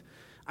paint.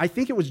 I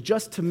think it was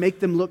just to make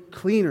them look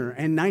cleaner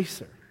and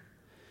nicer.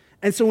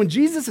 And so when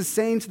Jesus is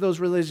saying to those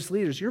religious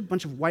leaders, you're a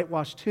bunch of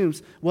whitewashed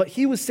tombs, what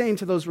he was saying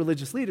to those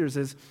religious leaders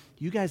is,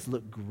 you guys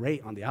look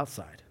great on the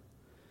outside.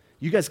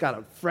 You guys got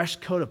a fresh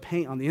coat of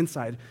paint on the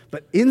inside,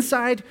 but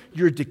inside,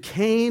 you're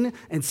decaying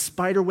and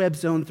spiderweb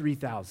zone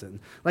 3000.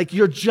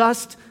 You're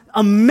just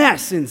a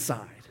mess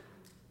inside.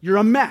 You're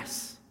a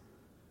mess.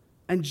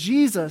 And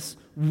Jesus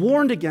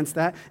warned against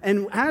that.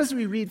 And as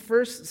we read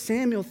 1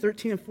 Samuel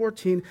 13 and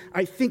 14,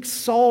 I think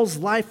Saul's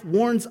life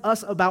warns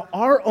us about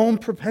our own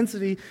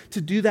propensity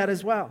to do that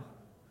as well.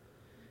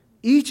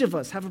 Each of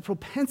us have a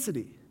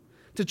propensity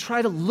to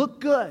try to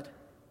look good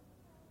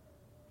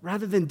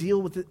rather than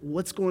deal with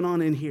what's going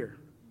on in here,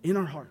 in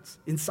our hearts,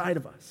 inside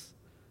of us.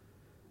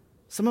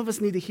 Some of us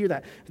need to hear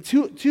that.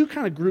 Two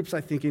kind of groups, I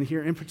think, in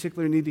here in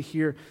particular need to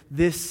hear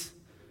this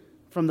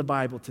from the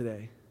Bible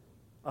today.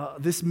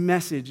 This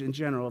message in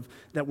general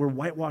that we're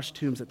whitewashed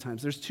tombs at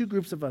times. There's 2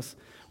 groups of us.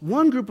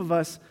 One group of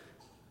us,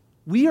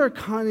 we are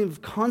kind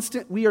of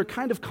constantly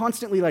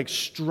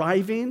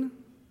striving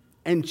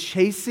and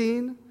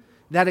chasing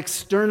that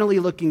externally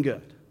looking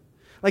good.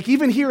 Like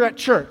even here at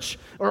church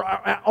or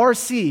at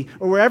RC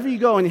or wherever you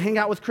go and you hang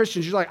out with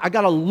Christians, you're like, I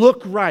got to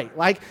look right.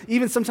 Like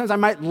even sometimes I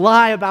might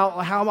lie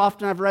about how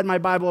often I've read my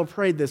Bible or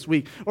prayed this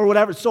week or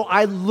whatever. So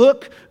I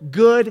look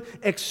good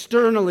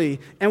externally.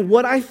 And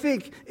what I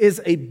think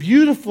is a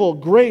beautiful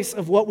grace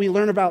of what we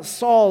learn about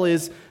Saul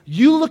is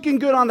you looking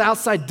good on the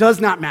outside does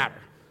not matter.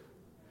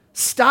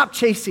 Stop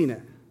chasing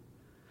it.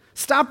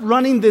 Stop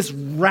running this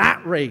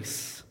rat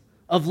race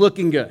of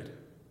looking good.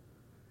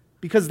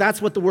 Because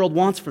that's what the world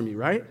wants from you,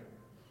 right?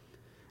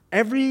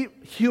 Every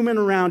human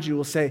around you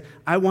will say,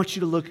 I want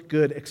you to look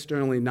good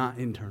externally, not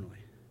internally.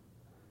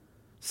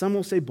 Some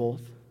will say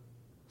both.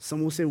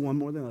 Some will say one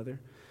more than the other.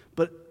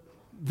 But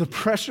the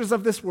pressures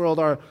of this world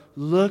are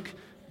look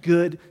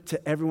good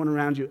to everyone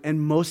around you. And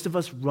most of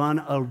us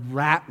run a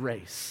rat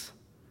race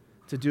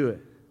to do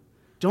it.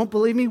 Don't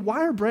believe me?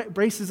 Why are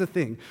braces a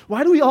thing?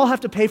 Why do we all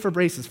have to pay for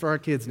braces for our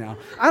kids now?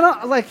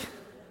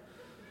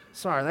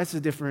 Sorry, that's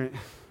a different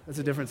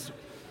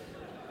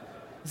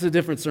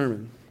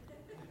sermon.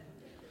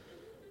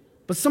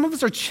 But some of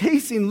us are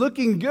chasing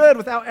looking good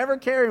without ever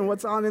caring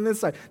what's on in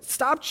this side.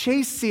 Stop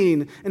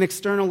chasing an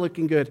external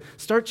looking good.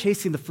 Start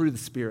chasing the fruit of the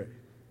Spirit.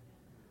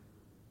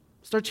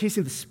 Start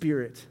chasing the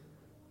Spirit.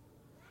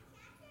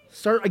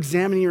 Start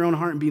examining your own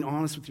heart and being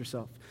honest with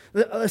yourself.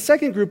 A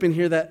second group in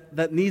here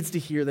that needs to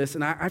hear this,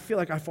 and I feel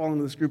like I fall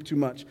into this group too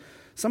much.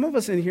 Some of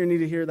us in here need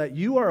to hear that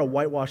you are a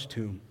whitewashed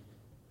tomb.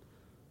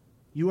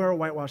 You are a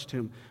whitewashed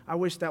tomb. I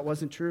wish that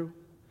wasn't true.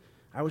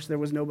 I wish there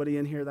was nobody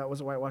in here that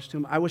was a whitewashed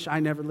tomb. I wish I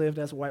never lived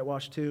as a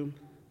whitewashed tomb.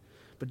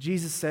 But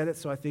Jesus said it,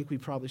 so I think we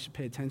probably should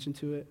pay attention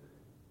to it.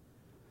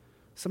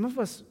 Some of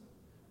us,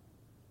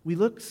 we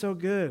look so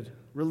good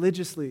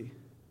religiously,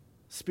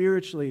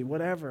 spiritually,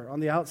 whatever, on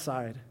the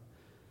outside.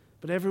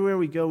 But everywhere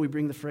we go, we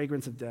bring the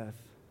fragrance of death.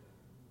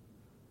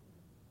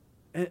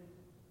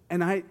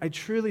 And I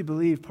truly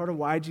believe part of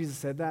why Jesus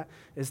said that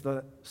is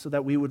so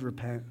that we would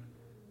repent.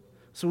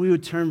 So we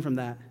would turn from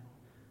that.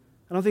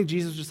 I don't think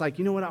Jesus was just like,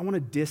 you know what, I want to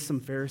diss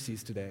some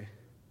Pharisees today.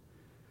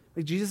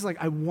 Like Jesus is like,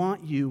 I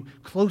want you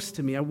close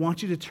to me. I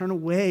want you to turn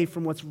away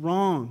from what's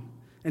wrong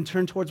and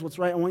turn towards what's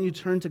right. I want you to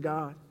turn to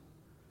God.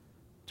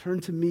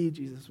 Turn to me,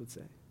 Jesus would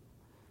say.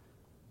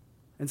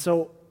 And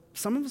so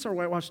some of us are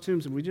whitewashed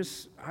tombs, and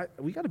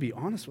we got to be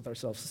honest with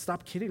ourselves.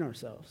 Stop kidding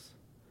ourselves.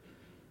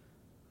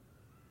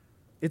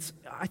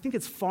 I think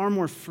it's far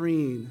more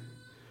freeing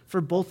for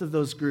both of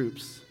those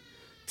groups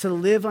to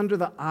live under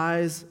the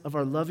eyes of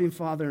our loving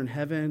Father in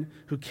heaven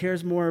who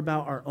cares more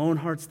about our own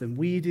hearts than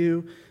we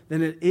do,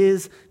 than it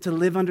is to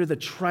live under the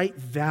trite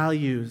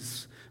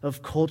values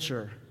of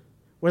culture,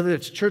 whether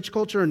it's church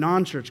culture or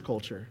non-church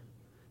culture,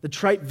 the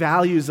trite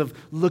values of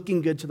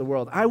looking good to the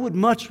world. I would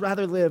much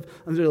rather live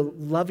under the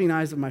loving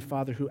eyes of my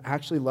Father who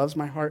actually loves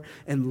my heart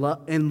and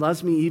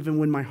loves me even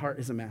when my heart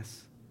is a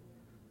mess.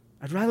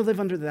 I'd rather live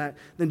under that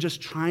than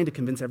just trying to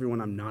convince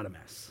everyone I'm not a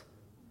mess.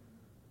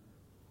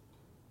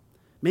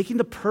 Making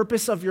the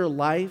purpose of your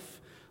life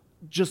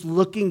just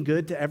looking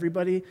good to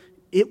everybody,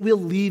 it will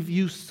leave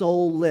you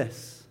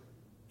soulless.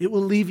 It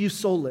will leave you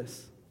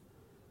soulless.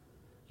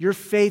 Your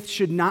faith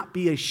should not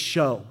be a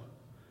show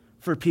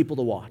for people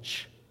to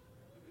watch.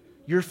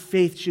 Your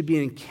faith should be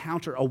an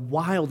encounter, a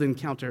wild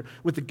encounter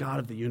with the God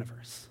of the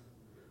universe.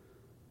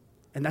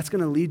 And that's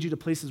going to lead you to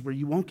places where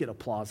you won't get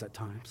applause at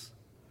times.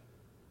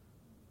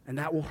 And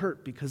that will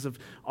hurt because of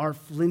our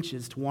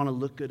flinches to want to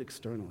look good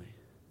externally.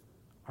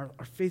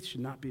 Our faith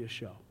should not be a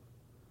show.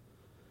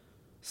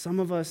 Some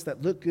of us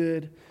that look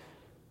good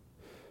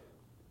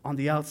on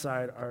the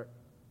outside are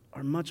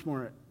much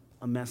more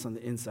a mess on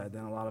the inside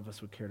than a lot of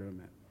us would care to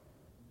admit.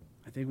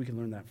 I think we can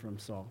learn that from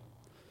Saul.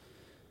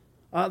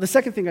 The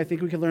second thing I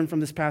think we can learn from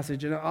this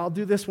passage, and I'll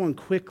do this one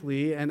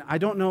quickly, and I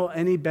don't know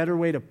any better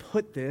way to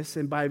put this,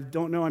 and by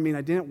don't know, I mean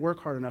I didn't work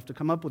hard enough to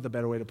come up with a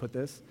better way to put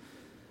this,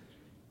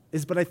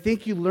 but I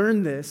think you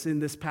learn this in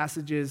this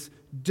passage is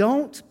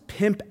don't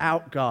pimp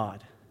out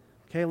God.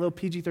 Okay, a little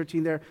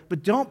PG-13 there,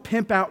 but don't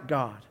pimp out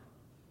God.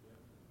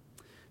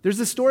 There's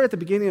this story at the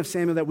beginning of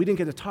Samuel that we didn't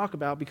get to talk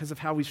about because of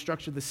how we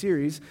structured the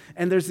series,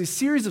 and there's this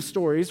series of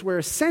stories where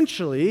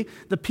essentially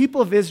the people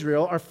of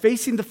Israel are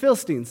facing the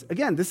Philistines.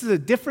 Again, this is a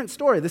different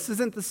story. This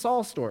isn't the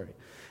Saul story.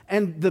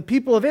 And the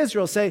people of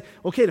Israel say,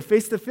 okay, to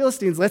face the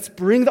Philistines, let's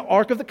bring the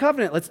Ark of the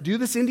Covenant. Let's do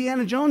this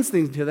Indiana Jones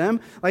thing to them.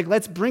 Like,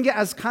 let's bring it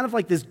as kind of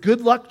like this good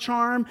luck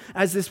charm,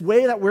 as this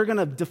way that we're going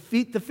to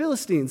defeat the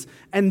Philistines.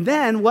 And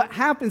then what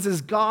happens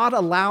is God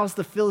allows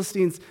the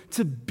Philistines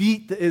to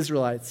beat the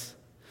Israelites.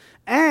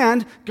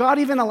 And God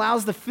even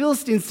allows the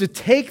Philistines to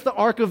take the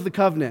Ark of the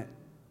Covenant.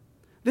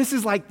 This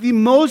is like the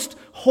most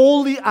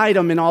holy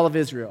item in all of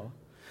Israel.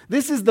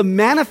 This is the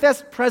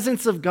manifest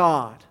presence of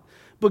God.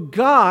 But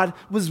God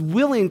was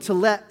willing to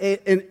let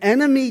an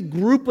enemy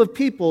group of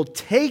people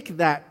take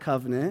that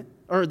covenant,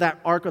 or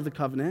that Ark of the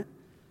Covenant,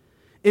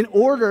 in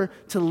order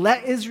to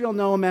let Israel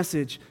know a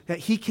message that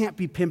he can't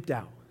be pimped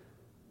out.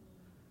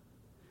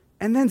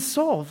 And then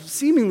Saul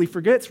seemingly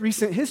forgets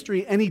recent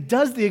history, and he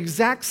does the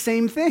exact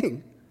same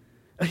thing.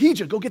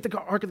 Ahijah, go get the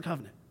Ark of the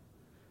Covenant.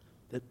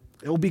 It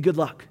will be good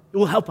luck. It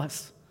will help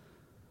us.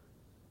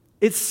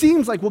 it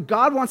seems like what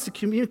God wants to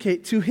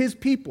communicate to his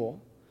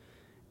people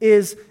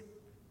is,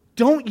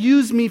 don't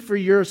use me for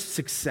your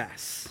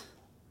success.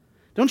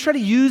 Don't try to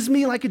use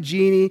me like a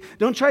genie.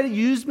 Don't try to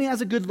use me as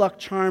a good luck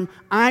charm.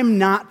 I'm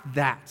not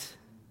that.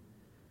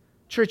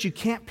 Church, you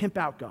can't pimp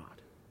out God.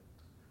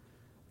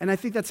 And I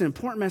think that's an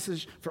important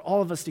message for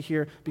all of us to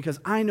hear, because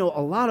I know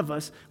a lot of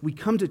us, we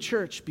come to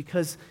church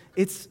because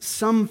it's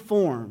some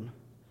form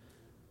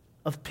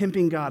of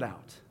pimping God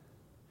out.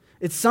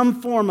 It's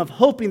some form of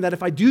hoping that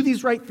if I do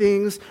these right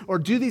things or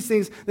do these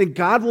things, then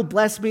God will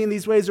bless me in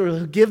these ways or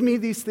he'll give me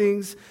these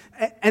things.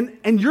 And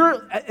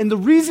the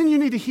reason you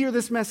need to hear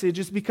this message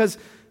is because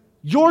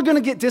you're going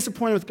to get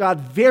disappointed with God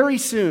very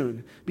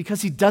soon,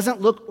 because he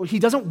doesn't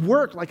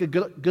work like a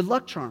good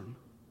luck charm.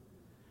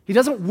 He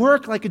doesn't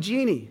work like a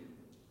genie.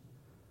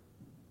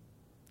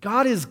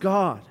 God is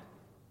God.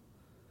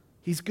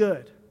 He's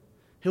good.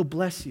 He'll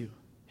bless you.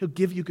 He'll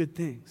give you good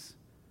things.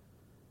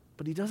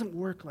 But he doesn't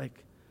work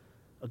like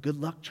a good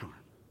luck charm.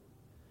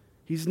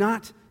 He's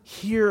not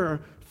here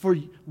for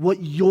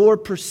what your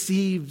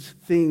perceived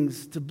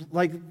things,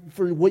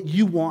 for what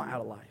you want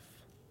out of life.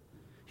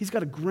 He's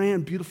got a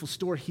grand, beautiful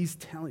story he's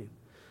telling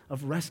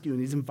of rescue,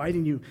 and he's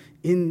inviting you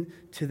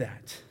into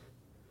that.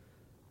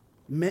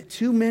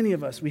 Too many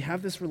of us, we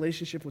have this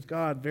relationship with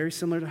God very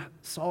similar to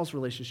Saul's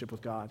relationship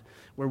with God,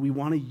 where we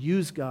want to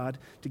use God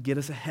to get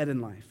us ahead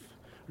in life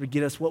or to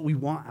get us what we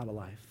want out of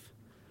life.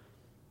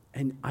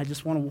 And I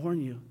just want to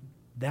warn you,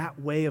 that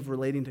way of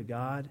relating to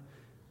God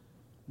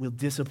will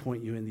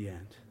disappoint you in the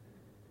end,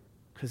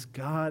 because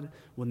God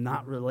will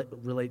not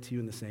relate to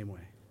you in the same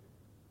way.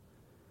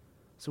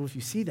 So if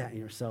you see that in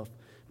yourself,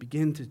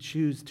 begin to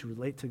choose to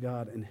relate to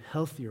God in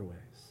healthier ways.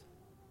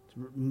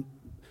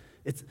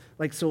 It's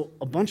like, so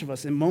a bunch of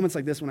us, in moments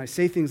like this, when I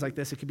say things like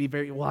this, it could be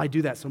very, well, I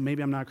do that, so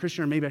maybe I'm not a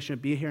Christian, or maybe I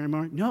shouldn't be here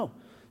anymore. No,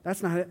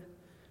 that's not it.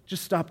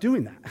 Just stop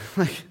doing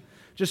that.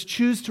 Just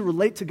choose to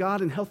relate to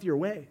God in healthier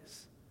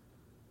ways.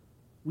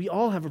 We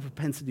all have a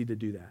propensity to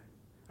do that.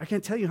 I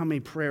can't tell you how many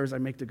prayers I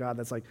make to God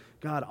that's like,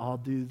 God, I'll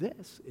do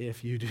this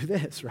if you do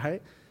this,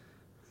 right?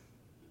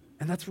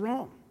 And that's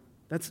wrong.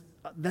 That's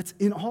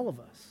in all of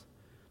us.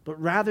 But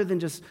rather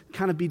than just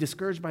kind of be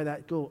discouraged by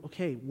that, go,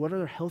 okay, what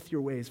are healthier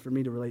ways for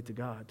me to relate to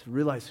God, to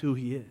realize who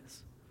he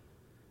is?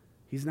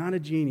 He's not a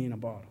genie in a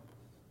bottle,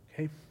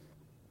 okay?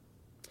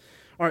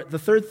 All right, the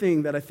third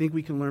thing that I think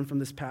we can learn from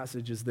this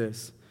passage is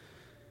this.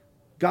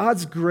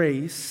 God's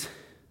grace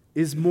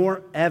is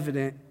more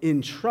evident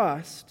in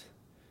trust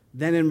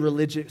than in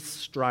religious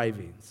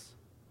strivings.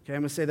 Okay,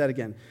 I'm going to say that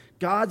again.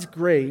 God's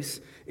grace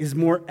is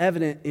more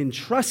evident in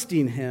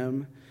trusting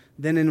him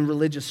than in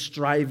religious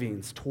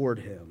strivings toward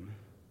him.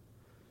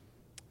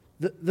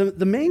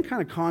 The main kind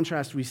of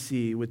contrast we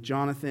see with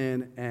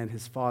Jonathan and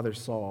his father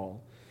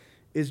Saul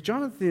is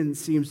Jonathan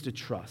seems to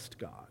trust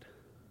God,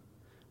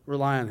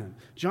 rely on him.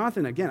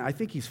 Jonathan, again, I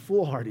think he's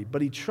foolhardy,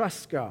 but he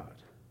trusts God.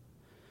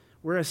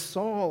 Whereas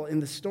Saul, in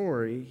the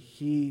story,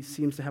 he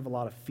seems to have a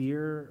lot of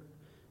fear,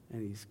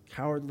 and he's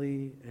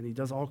cowardly, and he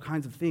does all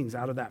kinds of things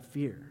out of that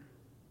fear.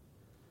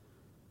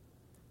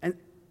 And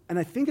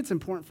I think it's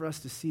important for us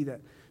to see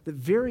that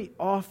very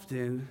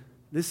often,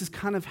 this is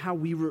kind of how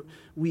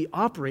we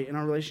operate in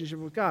our relationship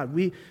with God.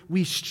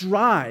 We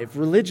strive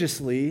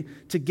religiously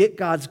to get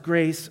God's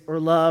grace or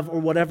love or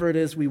whatever it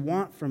is we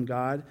want from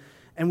God,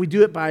 and we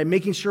do it by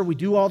making sure we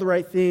do all the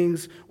right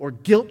things, or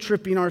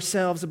guilt-tripping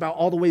ourselves about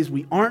all the ways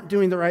we aren't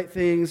doing the right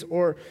things,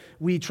 or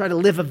we try to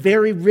live a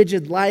very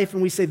rigid life,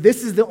 and we say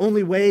this is the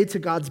only way to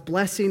God's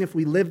blessing if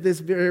we live this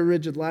very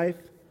rigid life.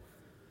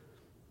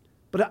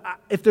 But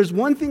if there's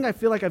one thing I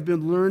feel like I've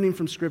been learning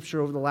from Scripture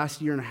over the last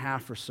year and a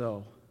half or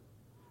so,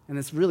 and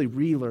it's really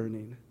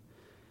relearning,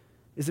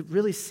 is it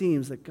really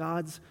seems that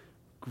God's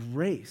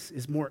grace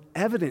is more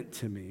evident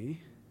to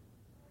me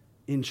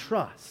in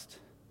trust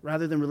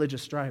rather than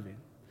religious striving.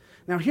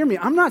 Now hear me,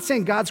 I'm not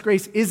saying God's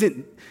grace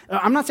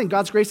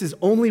is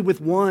only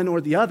with one or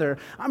the other.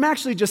 I'm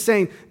actually just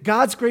saying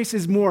God's grace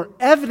is more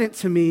evident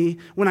to me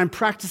when I'm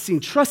practicing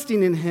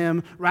trusting in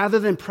him rather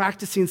than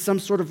practicing some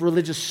sort of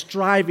religious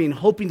striving,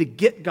 hoping to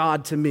get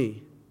God to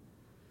me.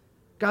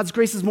 God's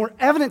grace is more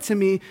evident to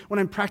me when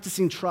I'm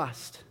practicing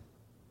trust.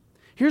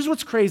 Here's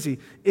what's crazy,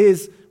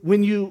 is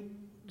when you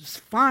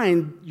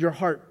find your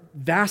heart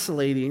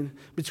vacillating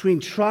between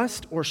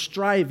trust or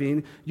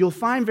striving, you'll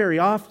find very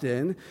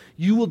often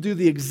you will do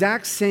the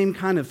exact same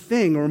kind of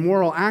thing or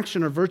moral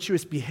action or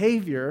virtuous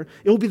behavior.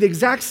 It will be the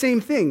exact same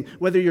thing,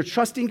 whether you're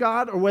trusting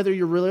God or whether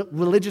you're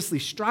religiously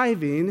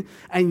striving,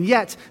 and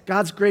yet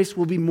God's grace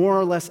will be more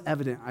or less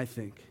evident, I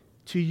think,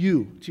 to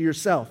you, to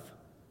yourself.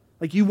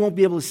 Like you won't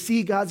be able to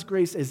see God's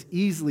grace as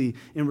easily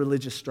in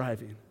religious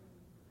striving.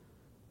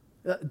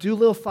 Do a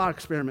little thought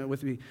experiment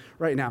with me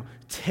right now.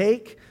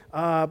 Take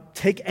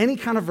any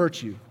kind of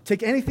virtue.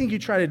 Take anything you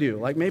try to do.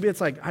 Like maybe it's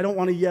like, I don't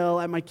want to yell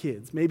at my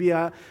kids. Maybe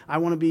I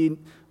want to be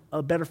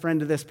a better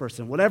friend to this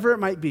person. Whatever it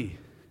might be.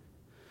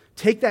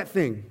 Take that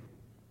thing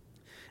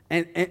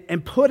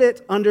and put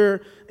it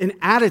under an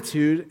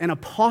attitude and a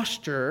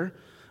posture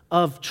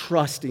of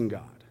trusting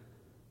God.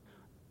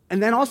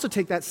 And then also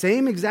take that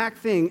same exact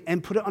thing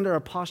and put it under a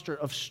posture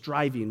of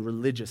striving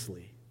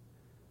religiously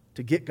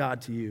to get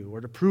God to you or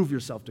to prove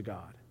yourself to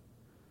God.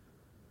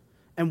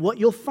 And what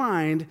you'll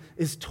find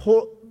is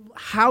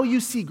how you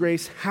see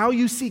grace, how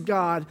you see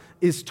God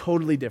is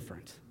totally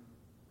different.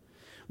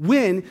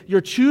 When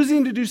you're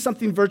choosing to do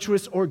something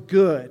virtuous or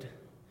good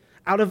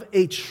out of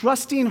a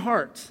trusting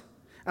heart,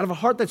 out of a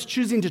heart that's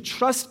choosing to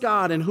trust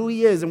God and who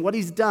He is and what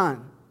He's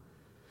done,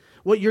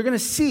 what you're going to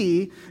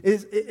see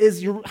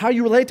is how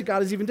you relate to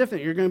God is even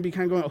different. You're going to be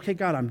kind of going, okay,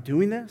 God, I'm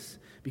doing this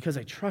because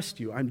I trust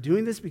you. I'm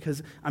doing this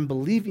because I'm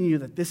believing you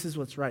that this is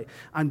what's right.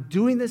 I'm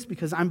doing this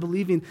because I'm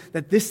believing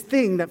that this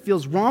thing that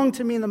feels wrong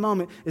to me in the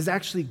moment is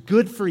actually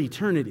good for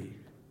eternity.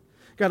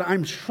 God,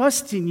 I'm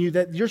trusting you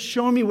that you're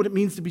showing me what it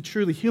means to be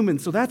truly human,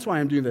 so that's why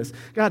I'm doing this.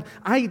 God,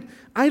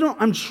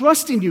 I'm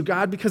trusting you,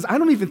 God, because I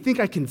don't even think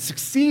I can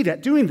succeed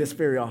at doing this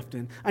very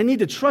often. I need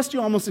to trust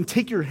you almost and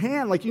take your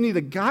hand, like you need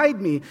to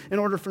guide me in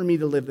order for me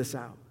to live this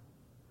out.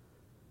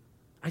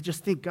 I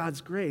just think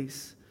God's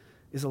grace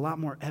is a lot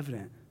more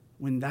evident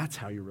when that's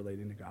how you're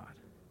relating to God.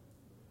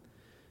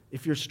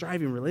 If you're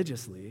striving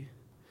religiously,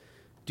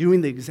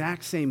 doing the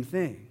exact same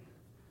thing,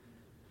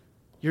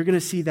 you're going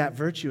to see that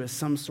virtue as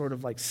some sort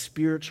of like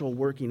spiritual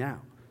working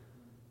out.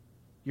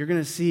 You're going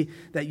to see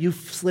that you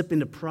slip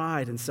into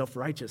pride and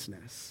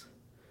self-righteousness.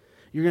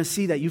 You're going to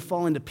see that you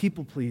fall into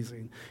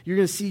people-pleasing. You're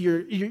going to see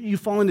you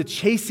fall into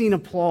chasing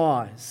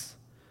applause.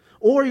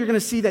 Or you're going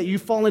to see that you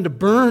fall into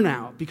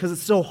burnout because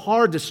it's so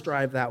hard to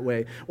strive that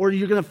way. Or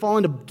you're going to fall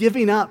into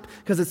giving up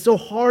because it's so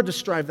hard to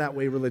strive that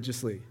way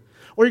religiously.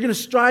 Or you're going to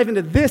strive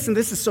into this, and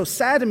this is so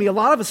sad to me. A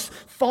lot of us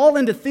fall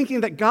into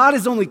thinking that God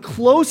is only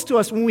close to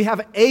us when we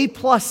have A+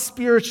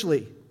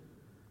 spiritually.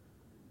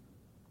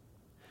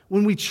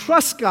 When we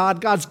trust God,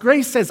 God's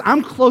grace says,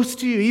 I'm close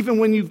to you even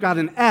when you've got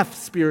an F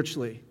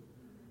spiritually.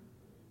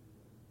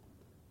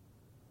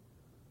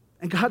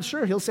 And God,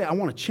 sure, He'll say, I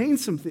want to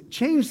change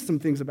some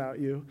things about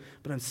you,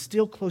 but I'm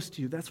still close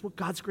to you. That's what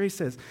God's grace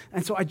says.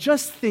 And so I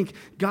just think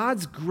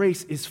God's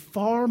grace is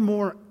far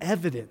more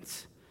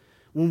evident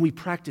when we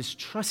practice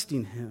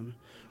trusting Him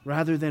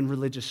rather than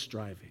religious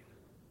striving.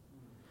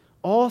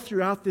 All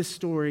throughout this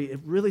story, it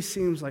really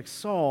seems like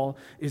Saul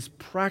is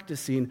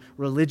practicing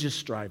religious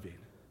striving,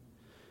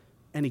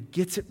 and he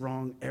gets it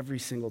wrong every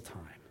single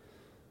time.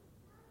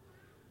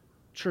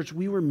 Church,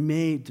 we were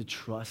made to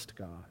trust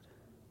God.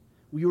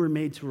 We were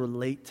made to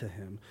relate to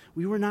Him.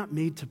 We were not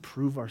made to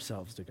prove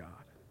ourselves to God.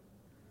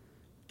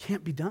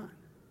 Can't be done.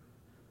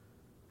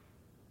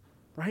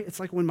 Right? It's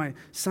like when my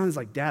son's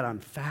like, Dad, I'm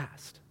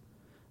fast.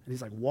 And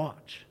he's like,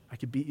 watch, I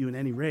could beat you in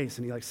any race.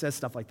 And he like says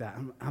stuff like that.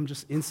 I'm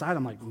just inside,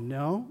 I'm like,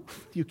 no,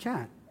 you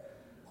can't.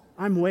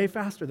 I'm way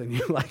faster than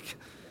you. Like,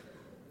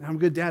 I'm a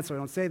good dad, so I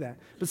don't say that.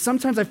 But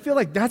sometimes I feel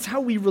like that's how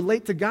we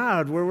relate to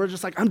God, where we're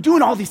just like, I'm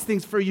doing all these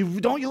things for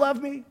you. Don't you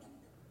love me?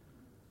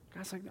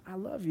 God's like, I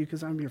love you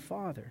because I'm your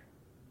Father.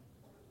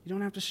 You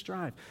don't have to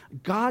strive.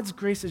 God's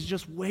grace is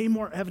just way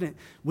more evident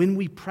when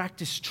we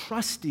practice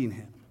trusting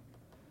Him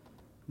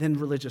than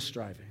religious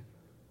striving.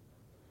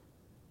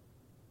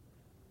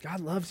 God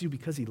loves you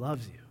because He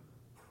loves you.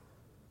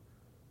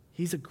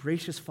 He's a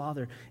gracious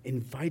Father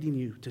inviting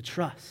you to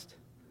trust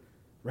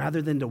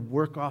rather than to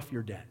work off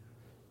your debt.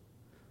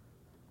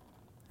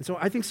 And so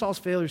I think Saul's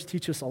failures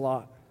teach us a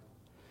lot.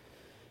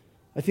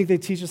 I think they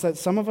teach us that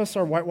some of us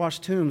are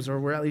whitewashed tombs, or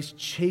we're at least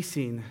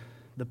chasing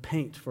the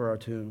paint for our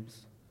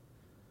tombs.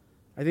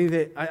 I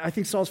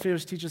think Saul's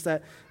failures teach us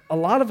that a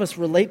lot of us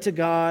relate to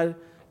God,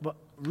 but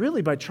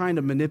really by trying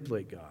to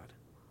manipulate God.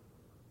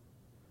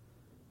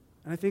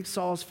 And I think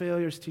Saul's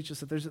failures teach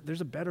us that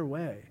there's a better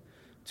way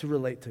to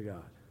relate to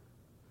God,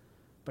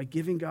 by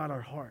giving God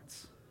our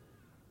hearts.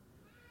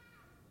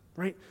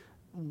 Right?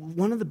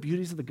 One of the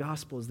beauties of the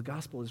gospel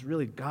is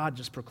really God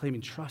just proclaiming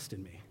trust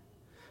in me.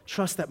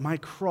 Trust that my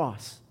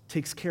cross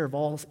takes care of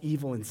all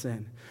evil and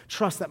sin.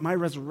 Trust that my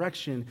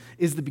resurrection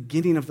is the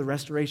beginning of the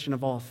restoration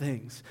of all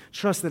things.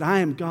 Trust that I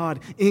am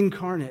God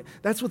incarnate.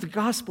 That's what the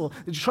gospel,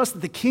 trust that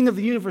the King of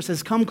the universe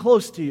has come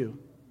close to you.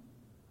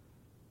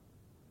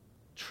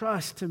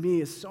 Trust to me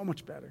is so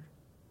much better.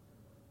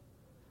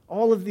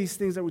 All of these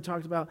things that we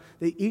talked about,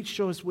 they each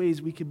show us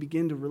ways we can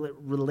begin to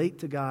relate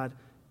to God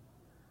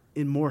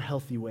in more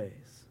healthy ways.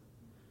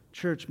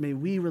 Church, may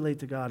we relate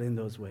to God in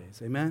those ways.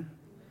 Amen?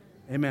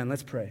 Amen.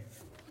 Let's pray.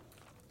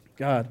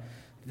 God,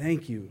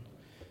 thank you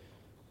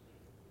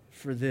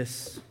for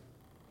this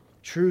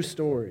true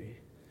story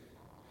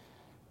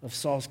of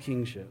Saul's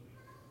kingship.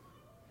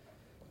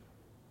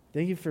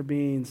 Thank you for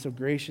being so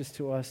gracious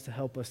to us to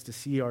help us to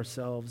see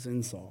ourselves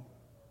in Saul.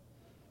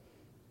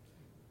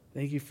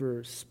 Thank you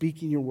for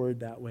speaking your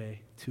word that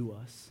way to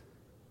us.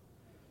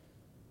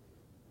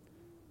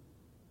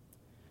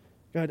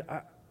 God,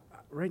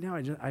 right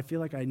now I feel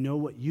like I know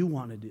what you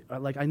want to do.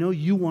 Like I know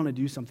you want to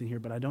do something here,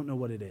 but I don't know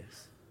what it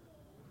is.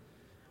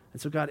 And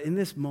so God, in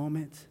this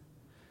moment,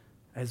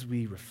 as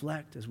we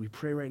reflect, as we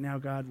pray right now,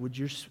 God, would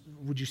you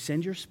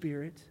send your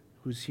Spirit,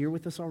 who's here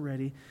with us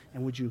already,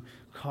 and would you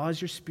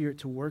cause your Spirit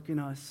to work in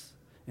us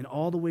in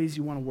all the ways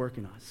you want to work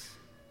in us?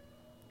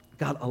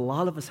 God, a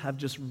lot of us have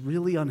just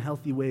really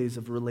unhealthy ways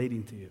of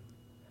relating to you.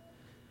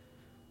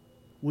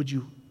 Would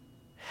you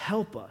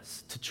help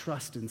us to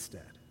trust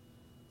instead?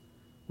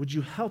 Would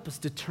you help us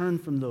to turn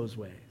from those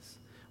ways?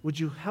 Would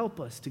you help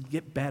us to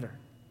get better?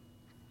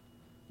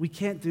 We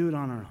can't do it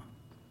on our own.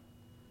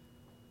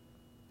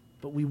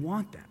 But we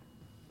want that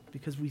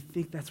because we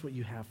think that's what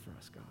you have for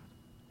us, God.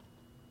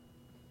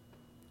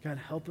 God,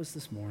 help us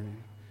this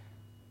morning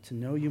to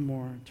know you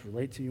more, to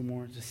relate to you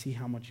more, to see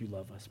how much you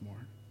love us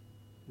more.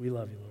 We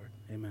love you, Lord.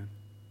 Amen.